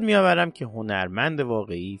 به یاد میآورم که هنرمند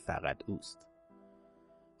واقعی فقط اوست.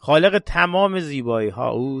 خالق تمام زیبایی ها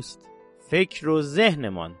اوست. فکر و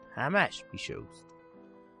ذهنمان همش پیش اوست.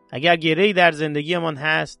 اگر گره‌ای در زندگیمان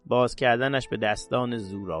هست، باز کردنش به دستان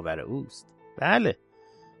زورآور اوست. بله،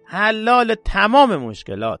 حلال تمام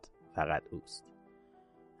مشکلات فقط اوست.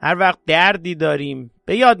 هر وقت دردی داریم،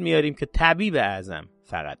 به یاد میاریم که طبیب اعظم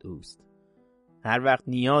فقط اوست. هر وقت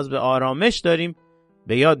نیاز به آرامش داریم،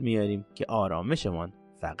 به یاد میاریم که آرامشمان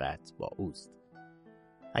فقط با اوست.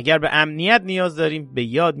 اگر به امنیت نیاز داریم، به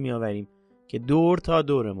یاد میآوریم که دور تا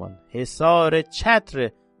دورمان حصار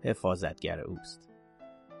چتر حفاظتگر اوست.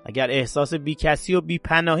 اگر احساس بیکسی و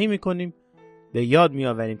بیپناهی میکنیم، به یاد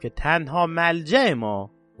میآوریم که تنها ملجأ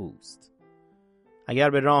ما اوست. اگر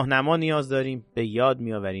به راهنما نیاز داریم، به یاد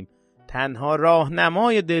میآوریم تنها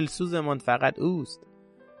راهنمای دلسوزمان فقط اوست.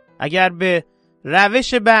 اگر به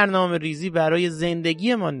روش برنامه ریزی برای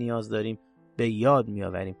زندگی ما نیاز داریم، به یاد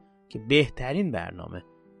میآوریم که بهترین برنامه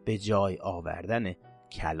به جای آوردن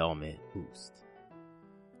کلام اوست.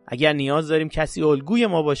 اگر نیاز داریم کسی الگوی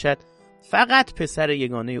ما باشد، فقط پسر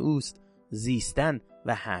یگانه اوست. زیستن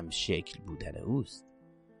و همشکل بودن اوست.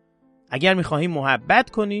 اگر میخواهیم محبت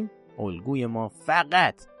کنیم، الگوی ما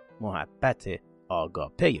فقط محبت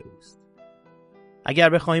آگاپه اوست. اگر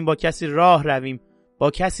بخواهیم با کسی راه رویم،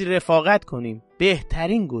 با کسی رفاقت کنیم،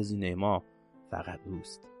 بهترین گزینه ما فقط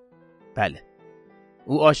اوست. بله،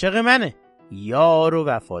 او عاشق منه، یار و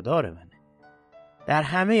وفادار منه. در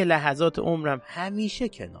همه لحظات عمرم همیشه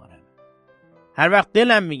کنارم. هر وقت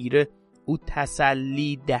دلم میگیره، او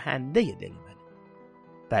تسلی دهنده دل منه.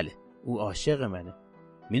 بله، او عاشق منه.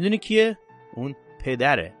 میدونی کیه؟ اون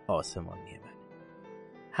پدر آسمانی منه.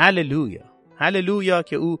 هللویا، هللویا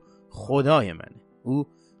که او خدای منه. او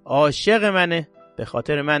عاشق منه. به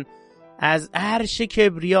خاطر من از عرش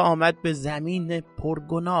کبریا آمد به زمین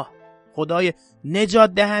پرگناه. خدای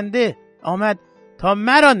نجات دهنده آمد تا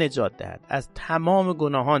مرا نجات دهد از تمام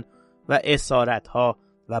گناهان و اسارتها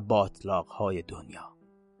و باطلاق‌های دنیا.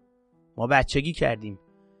 ما بچگی کردیم،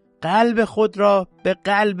 قلب خود را به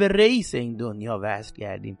قلب رئیس این دنیا وصل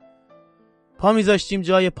کردیم. پا میذاشتیم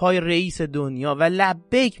جای پای رئیس دنیا و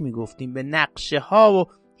لبیک میگفتیم به نقشه ها و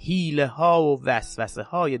حیله ها و وسوسه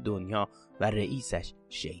های دنیا و رئیسش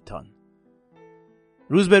شیطان.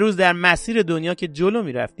 روز به روز در مسیر دنیا که جلو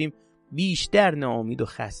میرفتیم بیشتر ناامید و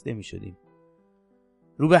خسته میشدیم.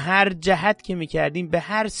 رو به هر جهت که میکردیم، به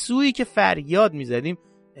هر سویی که فریاد میزدیم،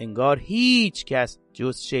 انگار هیچ کس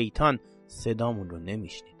جز شیطان صدامون رو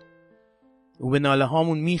نمیشنید. او به ناله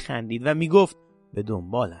هامون میخندید و میگفت به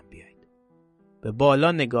دنبالم بیایید. به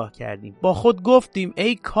بالا نگاه کردیم، با خود گفتیم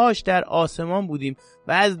ای کاش در آسمان بودیم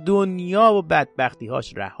و از دنیا و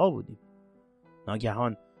بدبختی‌هاش رها بودیم.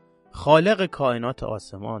 ناگهان خالق کائنات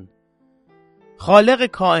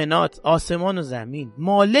آسمان و زمین،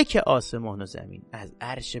 مالک آسمان و زمین، از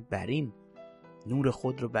عرش برین نور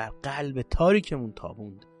خود رو بر قلب تاریکمون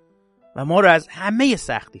تابوند و ما رو از همه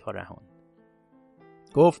سختی ها رهاند.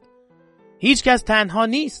 گفت هیچ کس تنها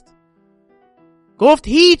نیست. گفت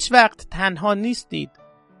هیچ وقت تنها نیستید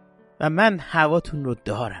و من هواتون رو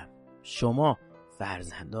دارم. شما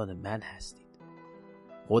فرزندان من هستید.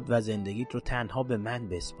 خود و زندگیت رو تنها به من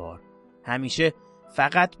بسپار. همیشه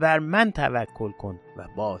فقط بر من توکل کن و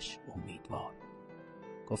باش امیدوار.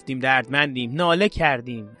 گفتیم دردمندیم، ناله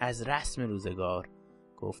کردیم از رسم روزگار.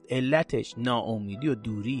 گفت علتش ناامیدی و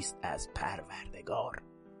دوری است از پروردگار.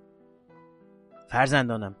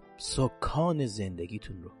 فرزندانم، سکان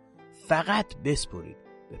زندگیتون رو فقط بسپرید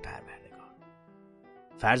به پروردگار.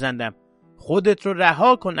 فرزندم، خودت رو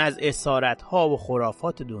رها کن از اسارت‌ها و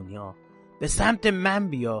خرافات دنیا. به سمت من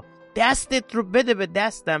بیا، دستت رو بده به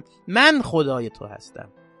دستم. من خدای تو هستم،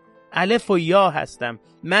 الف و یا هستم.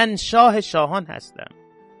 من شاه شاهان هستم.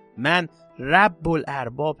 من رب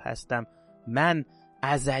الارباب هستم. من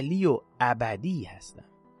ازلی و ابدی هستم.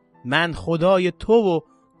 من خدای تو و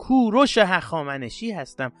کوروش هخامنشی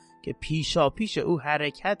هستم که پیشا پیش او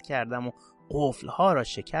حرکت کردم و قفلها را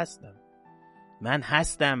شکستم. من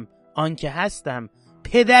هستم آنکه هستم،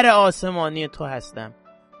 پدر آسمانی تو هستم.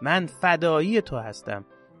 من فدایی تو هستم.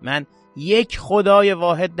 من یک خدای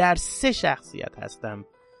واحد در 3 شخصیت هستم.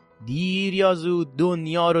 دیر یا زود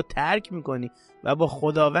دنیا رو ترک میکنی و با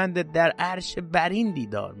خداوند در عرش برین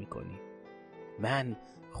دیدار میکنی. من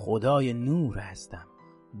خدای نور هستم.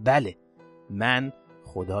 بله، من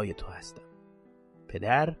خدای تو هستم.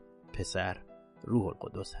 پدر، پسر، روح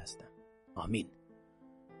القدس هستم. آمین.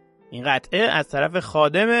 این قطعه از طرف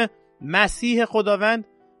خادم مسیح خداوند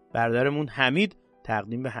برادرمون حمید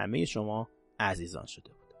تقدیم به همه شما عزیزان شده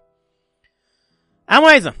بود. اما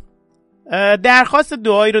عزیزان، درخواست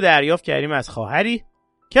دعایی رو دریافت کردیم از خواهری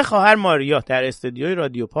که خواهر ماریا در استودیوی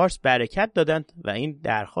رادیو پارس برکت دادند و این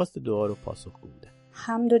درخواست دعا رو پاسخگو بودند.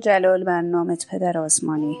 حمد و جلال بر نامت پدر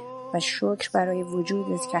آسمانی و شکر برای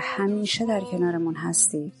وجودت که همیشه در کنارمون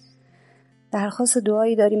هستی. درخواست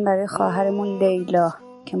دعایی داریم برای خواهرمون لیلا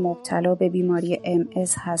که مبتلا به بیماری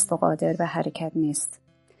MS هست و قادر به حرکت نیست.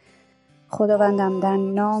 خداوندم، در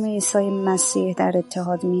نام عیسی مسیح در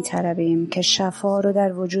اتحاد می‌طلبیم که شفا رو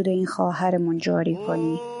در وجود این خواهرمون جاری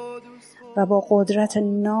کنی و با قدرت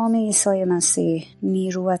نام عیسی مسیح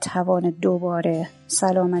نیرو و توان دوباره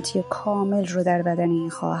سلامتی کامل رو در بدن این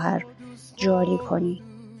خواهر جاری کنی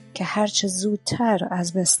که هرچه زودتر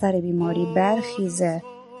از بستر بیماری برخیزه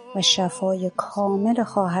و شفای کامل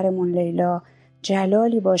خواهرمون لیلا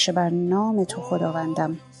جلالی باشه بر نام تو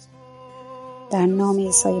خداوندم. در نام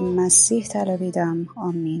عیسی مسیح طلبیدم.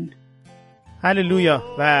 آمین. هللویا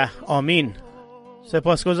و آمین.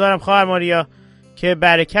 سپاسگزارم خواهر ماریا که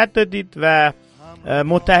برکت دادید و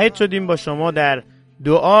متحد شدیم با شما در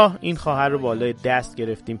دعا. این خواهر رو بالای دست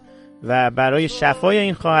گرفتیم و برای شفای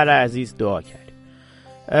این خواهر عزیز دعا کردیم.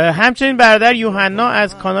 همچنین برادر یوحنا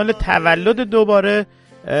از کانال تولد دوباره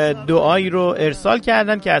دعایی رو ارسال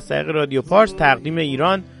کردن که از طریق رادیو پارس تقدیم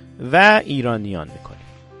ایران و ایرانیان میکنیم.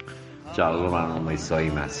 جلال بر نام عیسی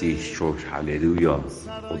مسیح. شکر. هللویا.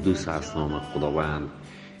 قدوس است نام خداوند.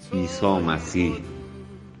 عیسی مسیح.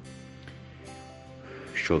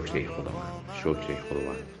 شکر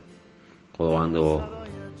خداوند و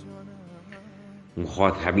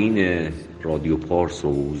مخاطبین رادیو پارس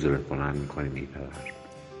رو حضور کنند میکنیم. ای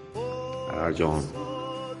پدر جان،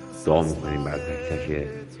 دعا میکنیم بر تک تک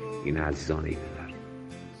این عزیزان. ای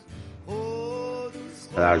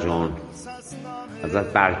پدر جان،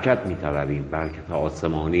 ازت برکت میطلبیم، برکت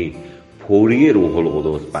آسمانی، پوری روح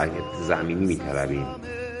القدس، برکت زمینی میطلبیم.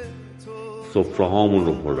 سفره هامون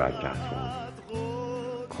رو پر برکت کن،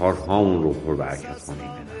 کارهامون رو پر برکت کن.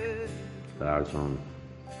 پدر جان،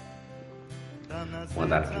 ما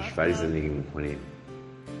در کشوری زندگی میکنیم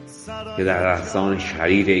که در دستان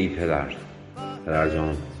شریر ای پدر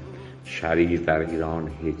جان، شریر در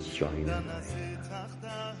ایران هیچ جایی نداره.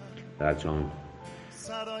 پدر جان،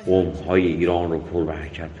 قوم‌های ایران رو پر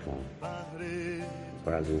برکت کن و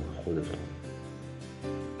از او خودتون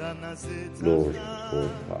لور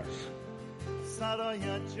فارس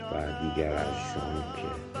و دیگر عزیزانی که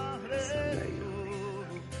هستن در ایران.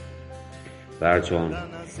 پدر جان،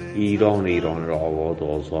 ایران را آباد و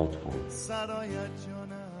آزاد کن.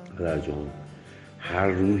 پدر جان، هر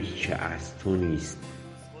روحی که از تو نیست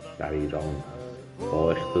در ایران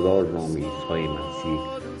با اقتدار نام عیسی مسیح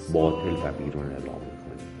باطل و بیرون اعلام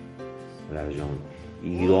می‌کنی. پدر جان،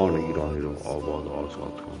 ایرانی رو آباد و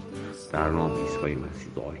آزاد کن. در نام عیسی مسیح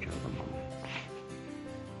دعا کردم.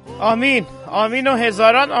 آمین. آمین و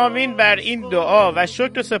هزاران آمین بر این دعا و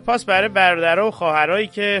شکر و سپاس برای برادرها و خواهرایی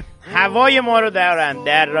که هوای ما رو دارن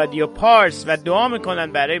در رادیو پارس و دعا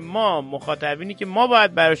میکنن برای ما مخاطبینی که ما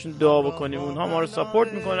باید براشون دعا بکنیم. اونها ما رو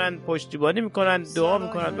ساپورت میکنن، پشتیبانی میکنن، دعا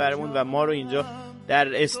میکنن برامون و ما رو اینجا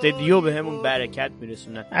در استودیو به همون برکت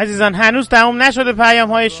میرسونن. عزیزان، هنوز تموم نشده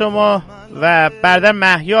پیام های شما و برادر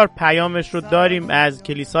مهیار پیامش رو داریم از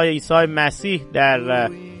کلیسای عیسی مسیح در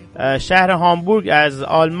شهر هامبورگ از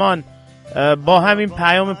آلمان. با همین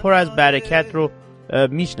پیام پر از برکت رو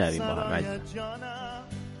میشنویم با هم.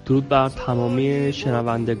 درود بر تمامی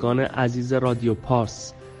شنوندگان عزیز رادیو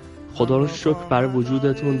پارس. خدا رو شکر برای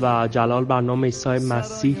وجودتون و جلال بر نام عیسی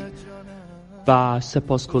مسیح و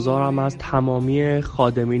سپاسگزارم از تمامی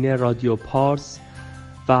خادمین رادیو پارس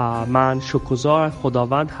و من شکرگزار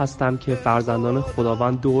خداوند هستم که فرزندان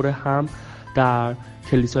خداوند دور هم در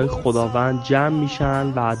کلیسای خداوند جمع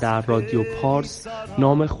میشن و در رادیو پارس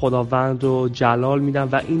نام خداوند رو جلال میدن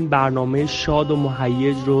و این برنامه شاد و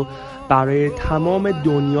مهیج رو برای تمام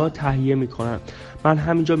دنیا تهیه میکنن. من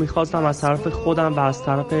همینجا میخواستم از طرف خودم و از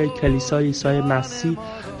طرف کلیسای عیسی مسیح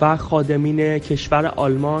و خادمین کشور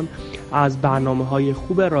آلمان از برنامه‌های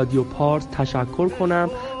خوب رادیو پارس تشکر کنم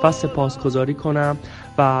و سپاسگزاری کنم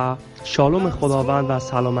و شالوم خداوند و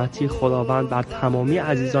سلامتی خداوند بر تمامی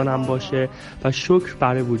عزیزانم باشه و شکر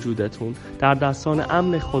برای وجودتون. در دستان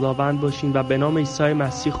امن خداوند باشین و به نام عیسی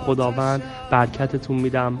مسیح خداوند برکتتون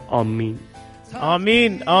میدم. آمین.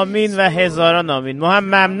 آمین. آمین و هزاران آمین. ما هم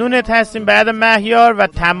ممنونت هستیم بعد مهیار و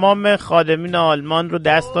تمام خادمین آلمان رو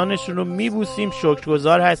دستانشون رو میبوسیم.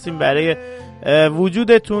 شکرگزار هستیم برای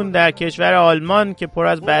وجودتون در کشور آلمان که پر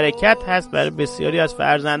از برکت هست برای بسیاری از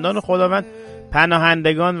فرزندان خداوند،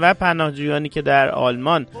 پناهندگان و پناهجویانی که در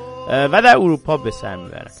آلمان و در اروپا به سر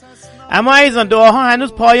میبرن. اما عزیزان، دعاها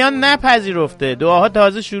هنوز پایان نپذیرفته. دعاها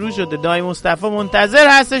تازه شروع شده. دایی مصطفی منتظر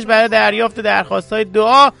هستش برای دریافت درخواست‌های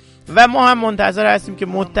دعا و ما هم منتظر هستیم که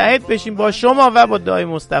متحد بشیم با شما و با دایی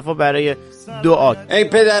مصطفی برای دعا. ای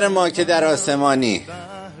پدر ما که در آسمانی،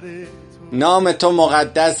 نام تو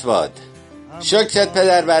مقدس باد. شکرت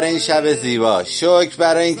پدر برای این شب زیبا. شکر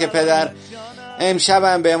برای این که پدر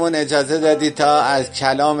امشبم بهمون اجازه دادی تا از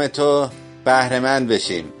کلام تو بهره مند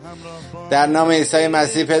بشیم. در نام عیسی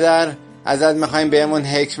مسیح پدر ازت میخوایم بهمون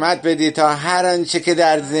حکمت بدی تا هر آنچه که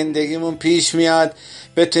در زندگیمون پیش میاد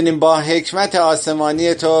بتونیم با حکمت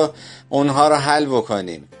آسمانی تو اونها رو حل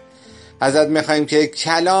بکنیم. ازت میخوایم که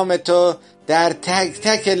کلام تو در تک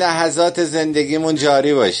تک لحظات زندگیمون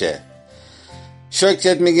جاری باشه.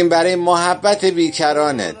 شکرت میگیم برای محبت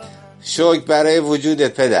بیکرانت. شکر برای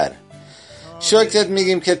وجودت پدر. شکرت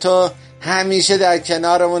میگیم که تو همیشه در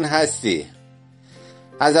کنارمون هستی.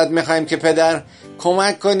 ازت میخوایم که پدر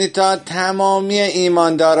کمک کنی تا تمامی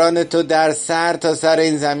ایمانداران تو در سر تا سر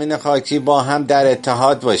این زمین خاکی با هم در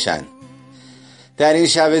اتحاد باشن. در این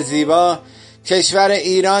شب زیبا کشور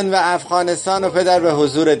ایران و افغانستان رو پدر به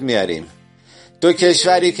حضورت میاریم. دو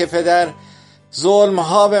کشوری که پدر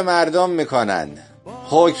ظلم‌ها به مردم میکنند.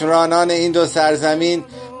 حکمرانان این دو سرزمین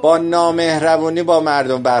با نامهربونی با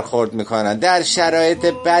مردم برخورد میکنن، در شرایط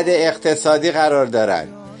بد اقتصادی قرار دارن.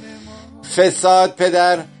 فساد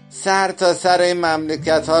پدر سر تا سر این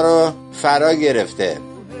مملکت ها رو فرا گرفته.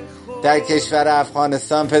 در کشور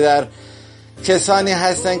افغانستان پدر کسانی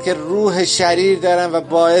هستن که روح شریر دارن و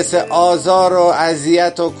باعث آزار و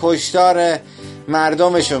اذیت و کشتار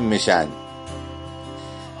مردمشون میشن.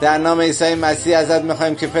 در نام عیسی مسیح ازت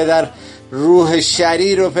میخوایم که پدر روح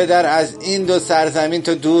شریر رو پدر از این دو سرزمین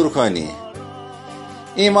تو دور کنی.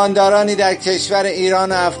 ایماندارانی در کشور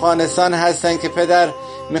ایران و افغانستان هستن که پدر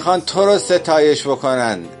میخوان تو رو ستایش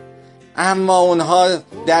بکنن، اما اونها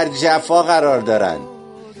در جفا قرار دارن.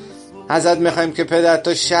 ازت میخوایم که پدر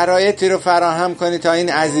تو شرایطی رو فراهم کنی تا این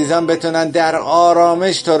عزیزان بتونن در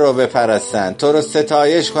آرامش تو رو بپرستن، تو رو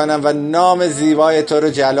ستایش کنن و نام زیبای تو رو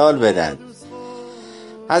جلال بدن.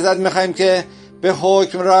 ازت میخوایم که به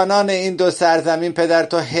حکمرانان این دو سرزمین پدر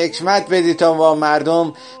تو حکمت بدی تا با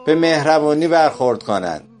مردم به مهربانی برخورد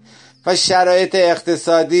کنند و شرایط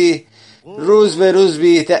اقتصادی روز به روز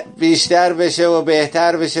بیشتر بشه و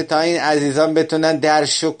بهتر بشه تا این عزیزان بتونن در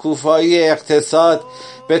شکوفایی اقتصاد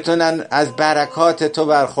بتونن از برکات تو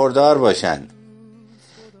برخوردار باشن.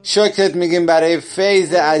 شکرت میگیم برای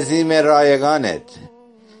فیض عظیم رایگانت.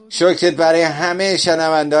 شکرت برای همه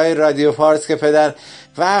شنونده های رادیو پارس که پدر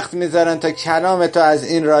وقت میذارن تا کلام تو از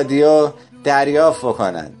این رادیو دریافت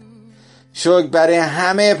بکنن. شکر برای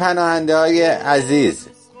همه پناهنده های عزیز.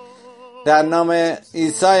 در نام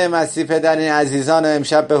عیسی مسیح پدر این عزیزان رو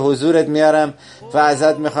امشب به حضورت میارم و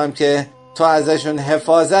ازت میخوام که تو ازشون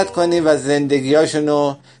حفاظت کنی و زندگیاشون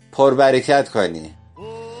رو پربرکت کنی.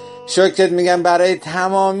 شکرت میگم برای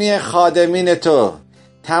تمامی خادمین تو،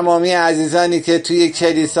 تمامی عزیزانی که توی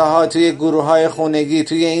کلیساها، توی گروه‌های خونگی،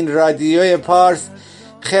 توی این رادیوی پارس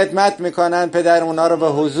خدمت میکنن پدر، اونا رو به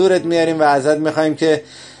حضورت میاریم و ازت میخوایم که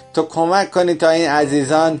تو کمک کنی تا این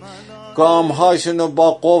عزیزان گامهاشون رو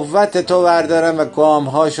با قوت تو بردارن و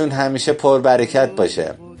گامهاشون همیشه پربرکت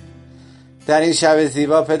باشه. در این شب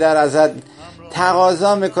زیبا پدر ازت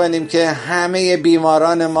تقاضا میکنیم که همه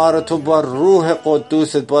بیماران ما رو تو با روح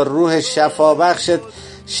قدوست، با روح شفا بخشت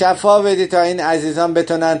شفا بدی تا این عزیزان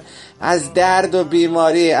بتونن از درد و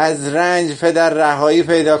بیماری، از رنج پدر رهایی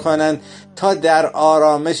پیدا کنن تا در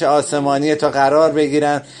آرامش آسمانی تو قرار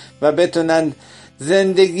بگیرن و بتونن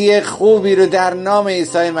زندگی خوبی رو در نام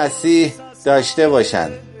عیسی مسیح داشته باشن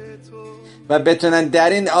و بتونن در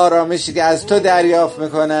این آرامشی که از تو دریافت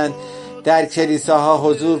میکنن در کلیساها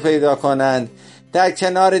حضور پیدا کنن، در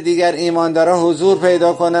کنار دیگر ایماندارا حضور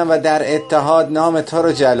پیدا کنن و در اتحاد نام تو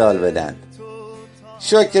رو جلال بدن.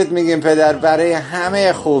 شکرت میگیم پدر برای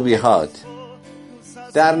همه خوبی هات.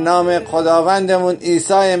 در نام خداوندمون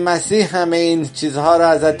عیسی مسیح همه این چیزها رو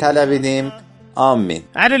ازت طلبیدیم. آمین.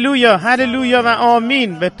 هللویا، هللویا و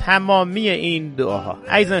آمین به تمامی این دعاها.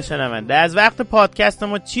 عزیزان شنونده، از وقت پادکست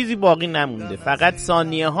ما چیزی باقی نمونده، فقط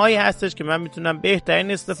ثانیه هایی هستش که من میتونم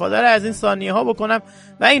بهترین استفاده رو از این ثانیه ها بکنم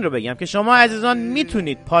و این رو بگم که شما عزیزان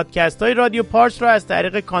میتونید پادکست های رادیو پارس رو از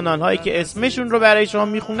طریق کانال هایی که اسمشون رو برای شما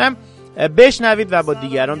میخونم بشنوید و با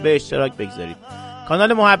دیگران به اشتراک بگذارید.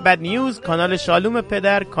 کانال محبت نیوز، کانال شالوم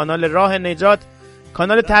پدر، کانال راه نجات،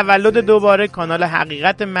 کانال تولد دوباره، کانال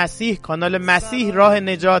حقیقت مسیح، کانال مسیح راه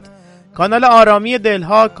نجات، کانال آرامی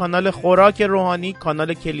دلها، کانال خوراک روحانی،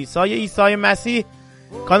 کانال کلیسای عیسی مسیح،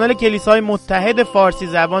 کانال کلیسای متحد فارسی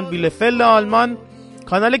زبان بیلفلد آلمان،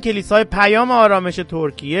 کانال کلیسای پیام آرامش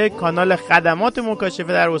ترکیه، کانال خدمات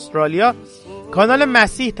مکاشفه در استرالیا، کانال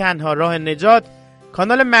مسیح تنها راه نجات،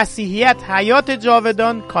 کانال مسیحیت حیات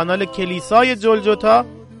جاودان، کانال کلیسای جلجتا،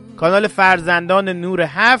 کانال فرزندان نور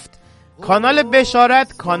 7، کانال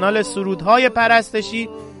بشارت، کانال سرودهای پرستشی،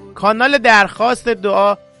 کانال درخواست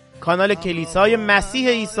دعا، کانال کلیسای مسیح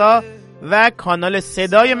عیسی و کانال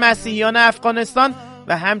صدای مسیحیان افغانستان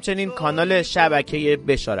و همچنین کانال شبکه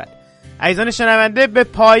بشارت. عزیزان شنونده، به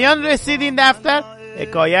پایان رسید این دفتر،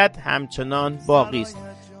 حکایت همچنان باقی است.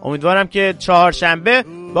 امیدوارم که چهارشنبه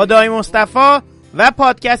با دایی مصطفی و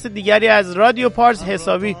پادکست دیگری از رادیو پارس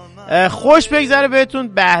حسابی خوش بگذره بهتون،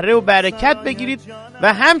 بهره و برکت بگیرید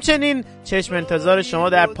و همچنین چشم انتظار شما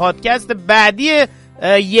در پادکست بعدی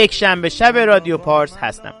یک شنبه شب رادیو پارس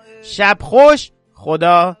هستم. شب خوش،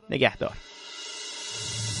 خدا نگهدار.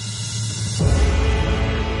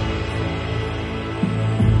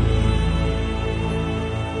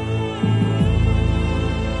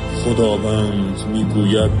 خداوند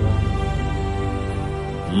میگوید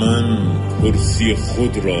من کرسی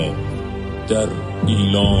خود را در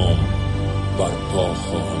ایلام برپا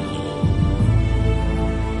خواهم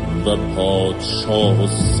و پادشاه و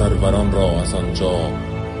سروران را از آنجا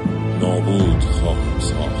نابود خواهم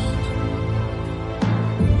ساخت.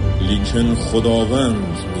 لیکن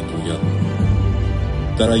خداوند میگوید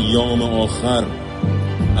در ایام آخر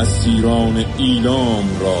اسیران ایلام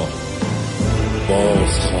را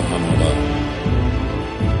باز خواهم آورد.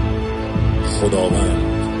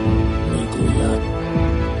 خداوند میگوید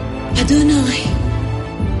ادونای،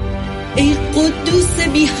 ای قدوس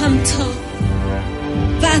بی همتا،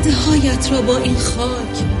 وعده هایت را با این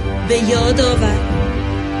خاک به یاد آور.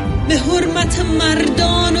 به حرمت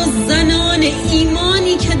مردان و زنان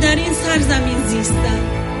ایمانی که در این سرزمین زیستند،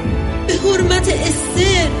 به حرمت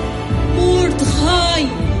استر، مردخای،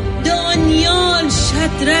 دانیال،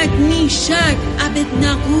 شدرک، میشک،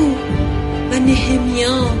 عبدنغو و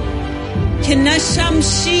نهمیا که نه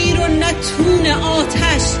شمشیر و نه تون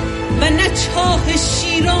آتش و نه چاه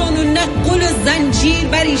شیران و نه قل و زنجیر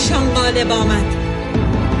بر ایشان غالب آمد،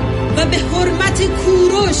 و به حرمت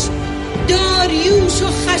کوروش، داریوش و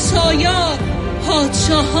خشایار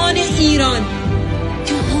پادشاهان ایران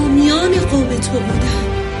که حامیان قوم تو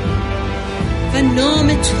بودند و نام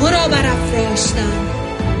تو را برافراشتند،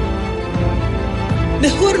 به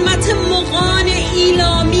حرمت مغان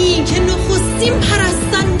ایلامی که نخستین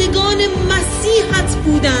پرستندگان مسیحت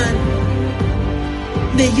بودند.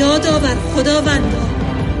 به یاد آور خداوندا،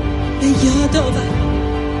 به یاد آور.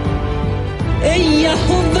 ای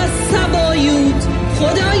یهوه سبایوت،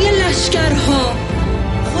 خدای لشکرها،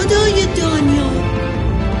 خدای دانیال،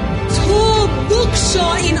 تو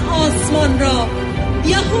بگشا این آسمان را.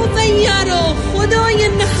 یهوه یرا، خدای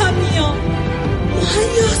نهمیا،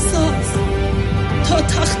 مهیا ساز تا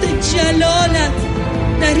تخت جلالت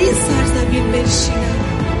در این سرزمین بنشیند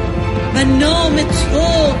و نام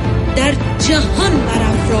تو در جهان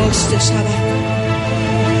برافراشته شود.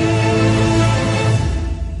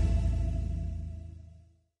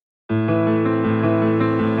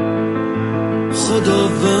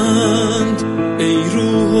 خداوند ای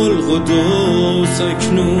روح القدس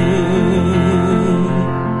اکنون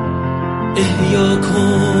احیا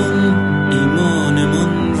کن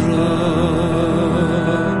ایمانمان را،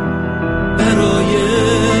 برای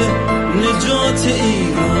نجات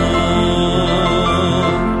ایران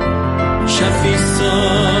شفیع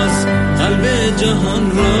ساز قلب جهان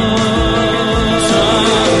را.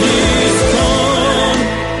 تبریز کن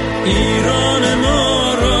ایران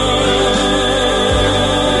ما را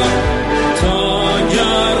تا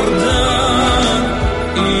گردن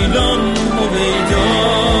ایلام هویدا،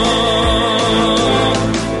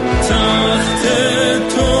 تخت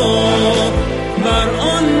تو بر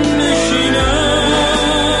آن نشیند.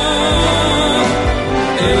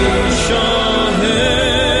 ای شاه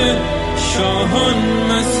شاهان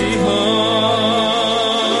مسیحا،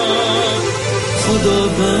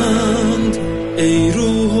 خداوند ای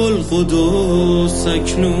روح القدس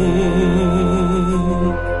اکنون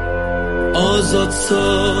آزاد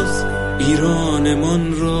ساز ایرانمان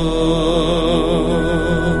را،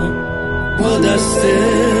 با دست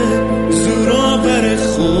زورآور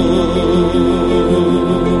خود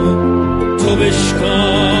تو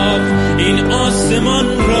بشکاف این آسمان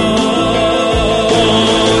را.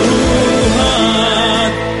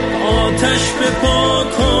 روحت آتش بپا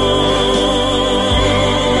کن،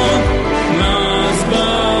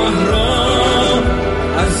 مذبح را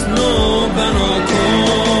از نو بنا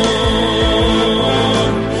کن،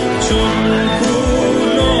 چون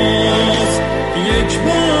پولس یک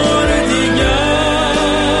بار دیگر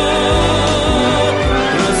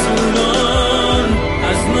رسولان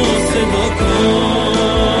از نو صدا کن.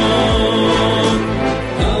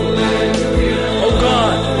 Oh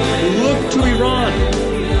God, look to Iran.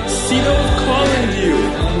 See those calling to you.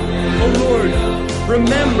 Oh Lord,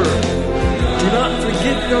 remember. Do not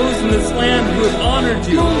forget those in this land who have honored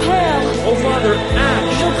you. Mon Père, Oh Father, act.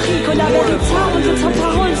 je prie que la véritable de ta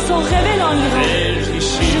parole se révèle en Iran.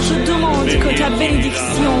 Je te demande que ta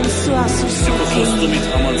bénédiction soit sur son pays.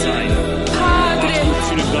 Padre,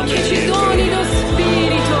 che ci doni lo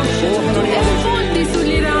spirito e fondi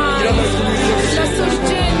sull'Iran la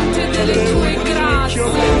sorgente delle tue grazie.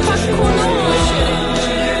 Fa conoscere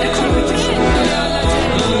e comprendere alla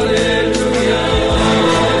gente.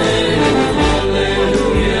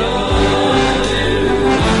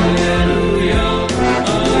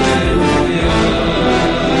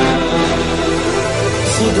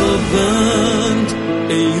 خداوند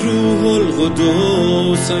ای روح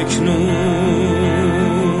القدس اکنون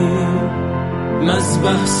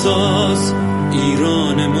مذبح ساز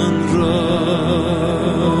ایرانمان را،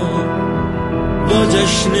 با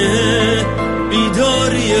جشن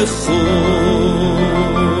بیداری خود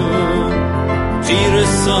خیره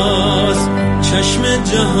ساز چشم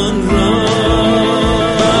جهان را.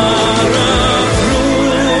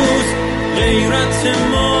 برافروز غیرت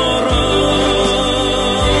ما را،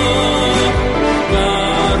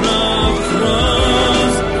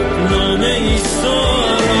 برافراز نام عیسی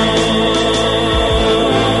را،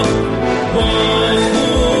 با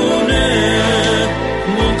خون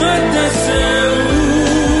مقدس او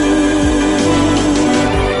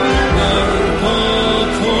برپا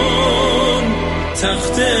کن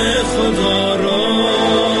تخت خدا را.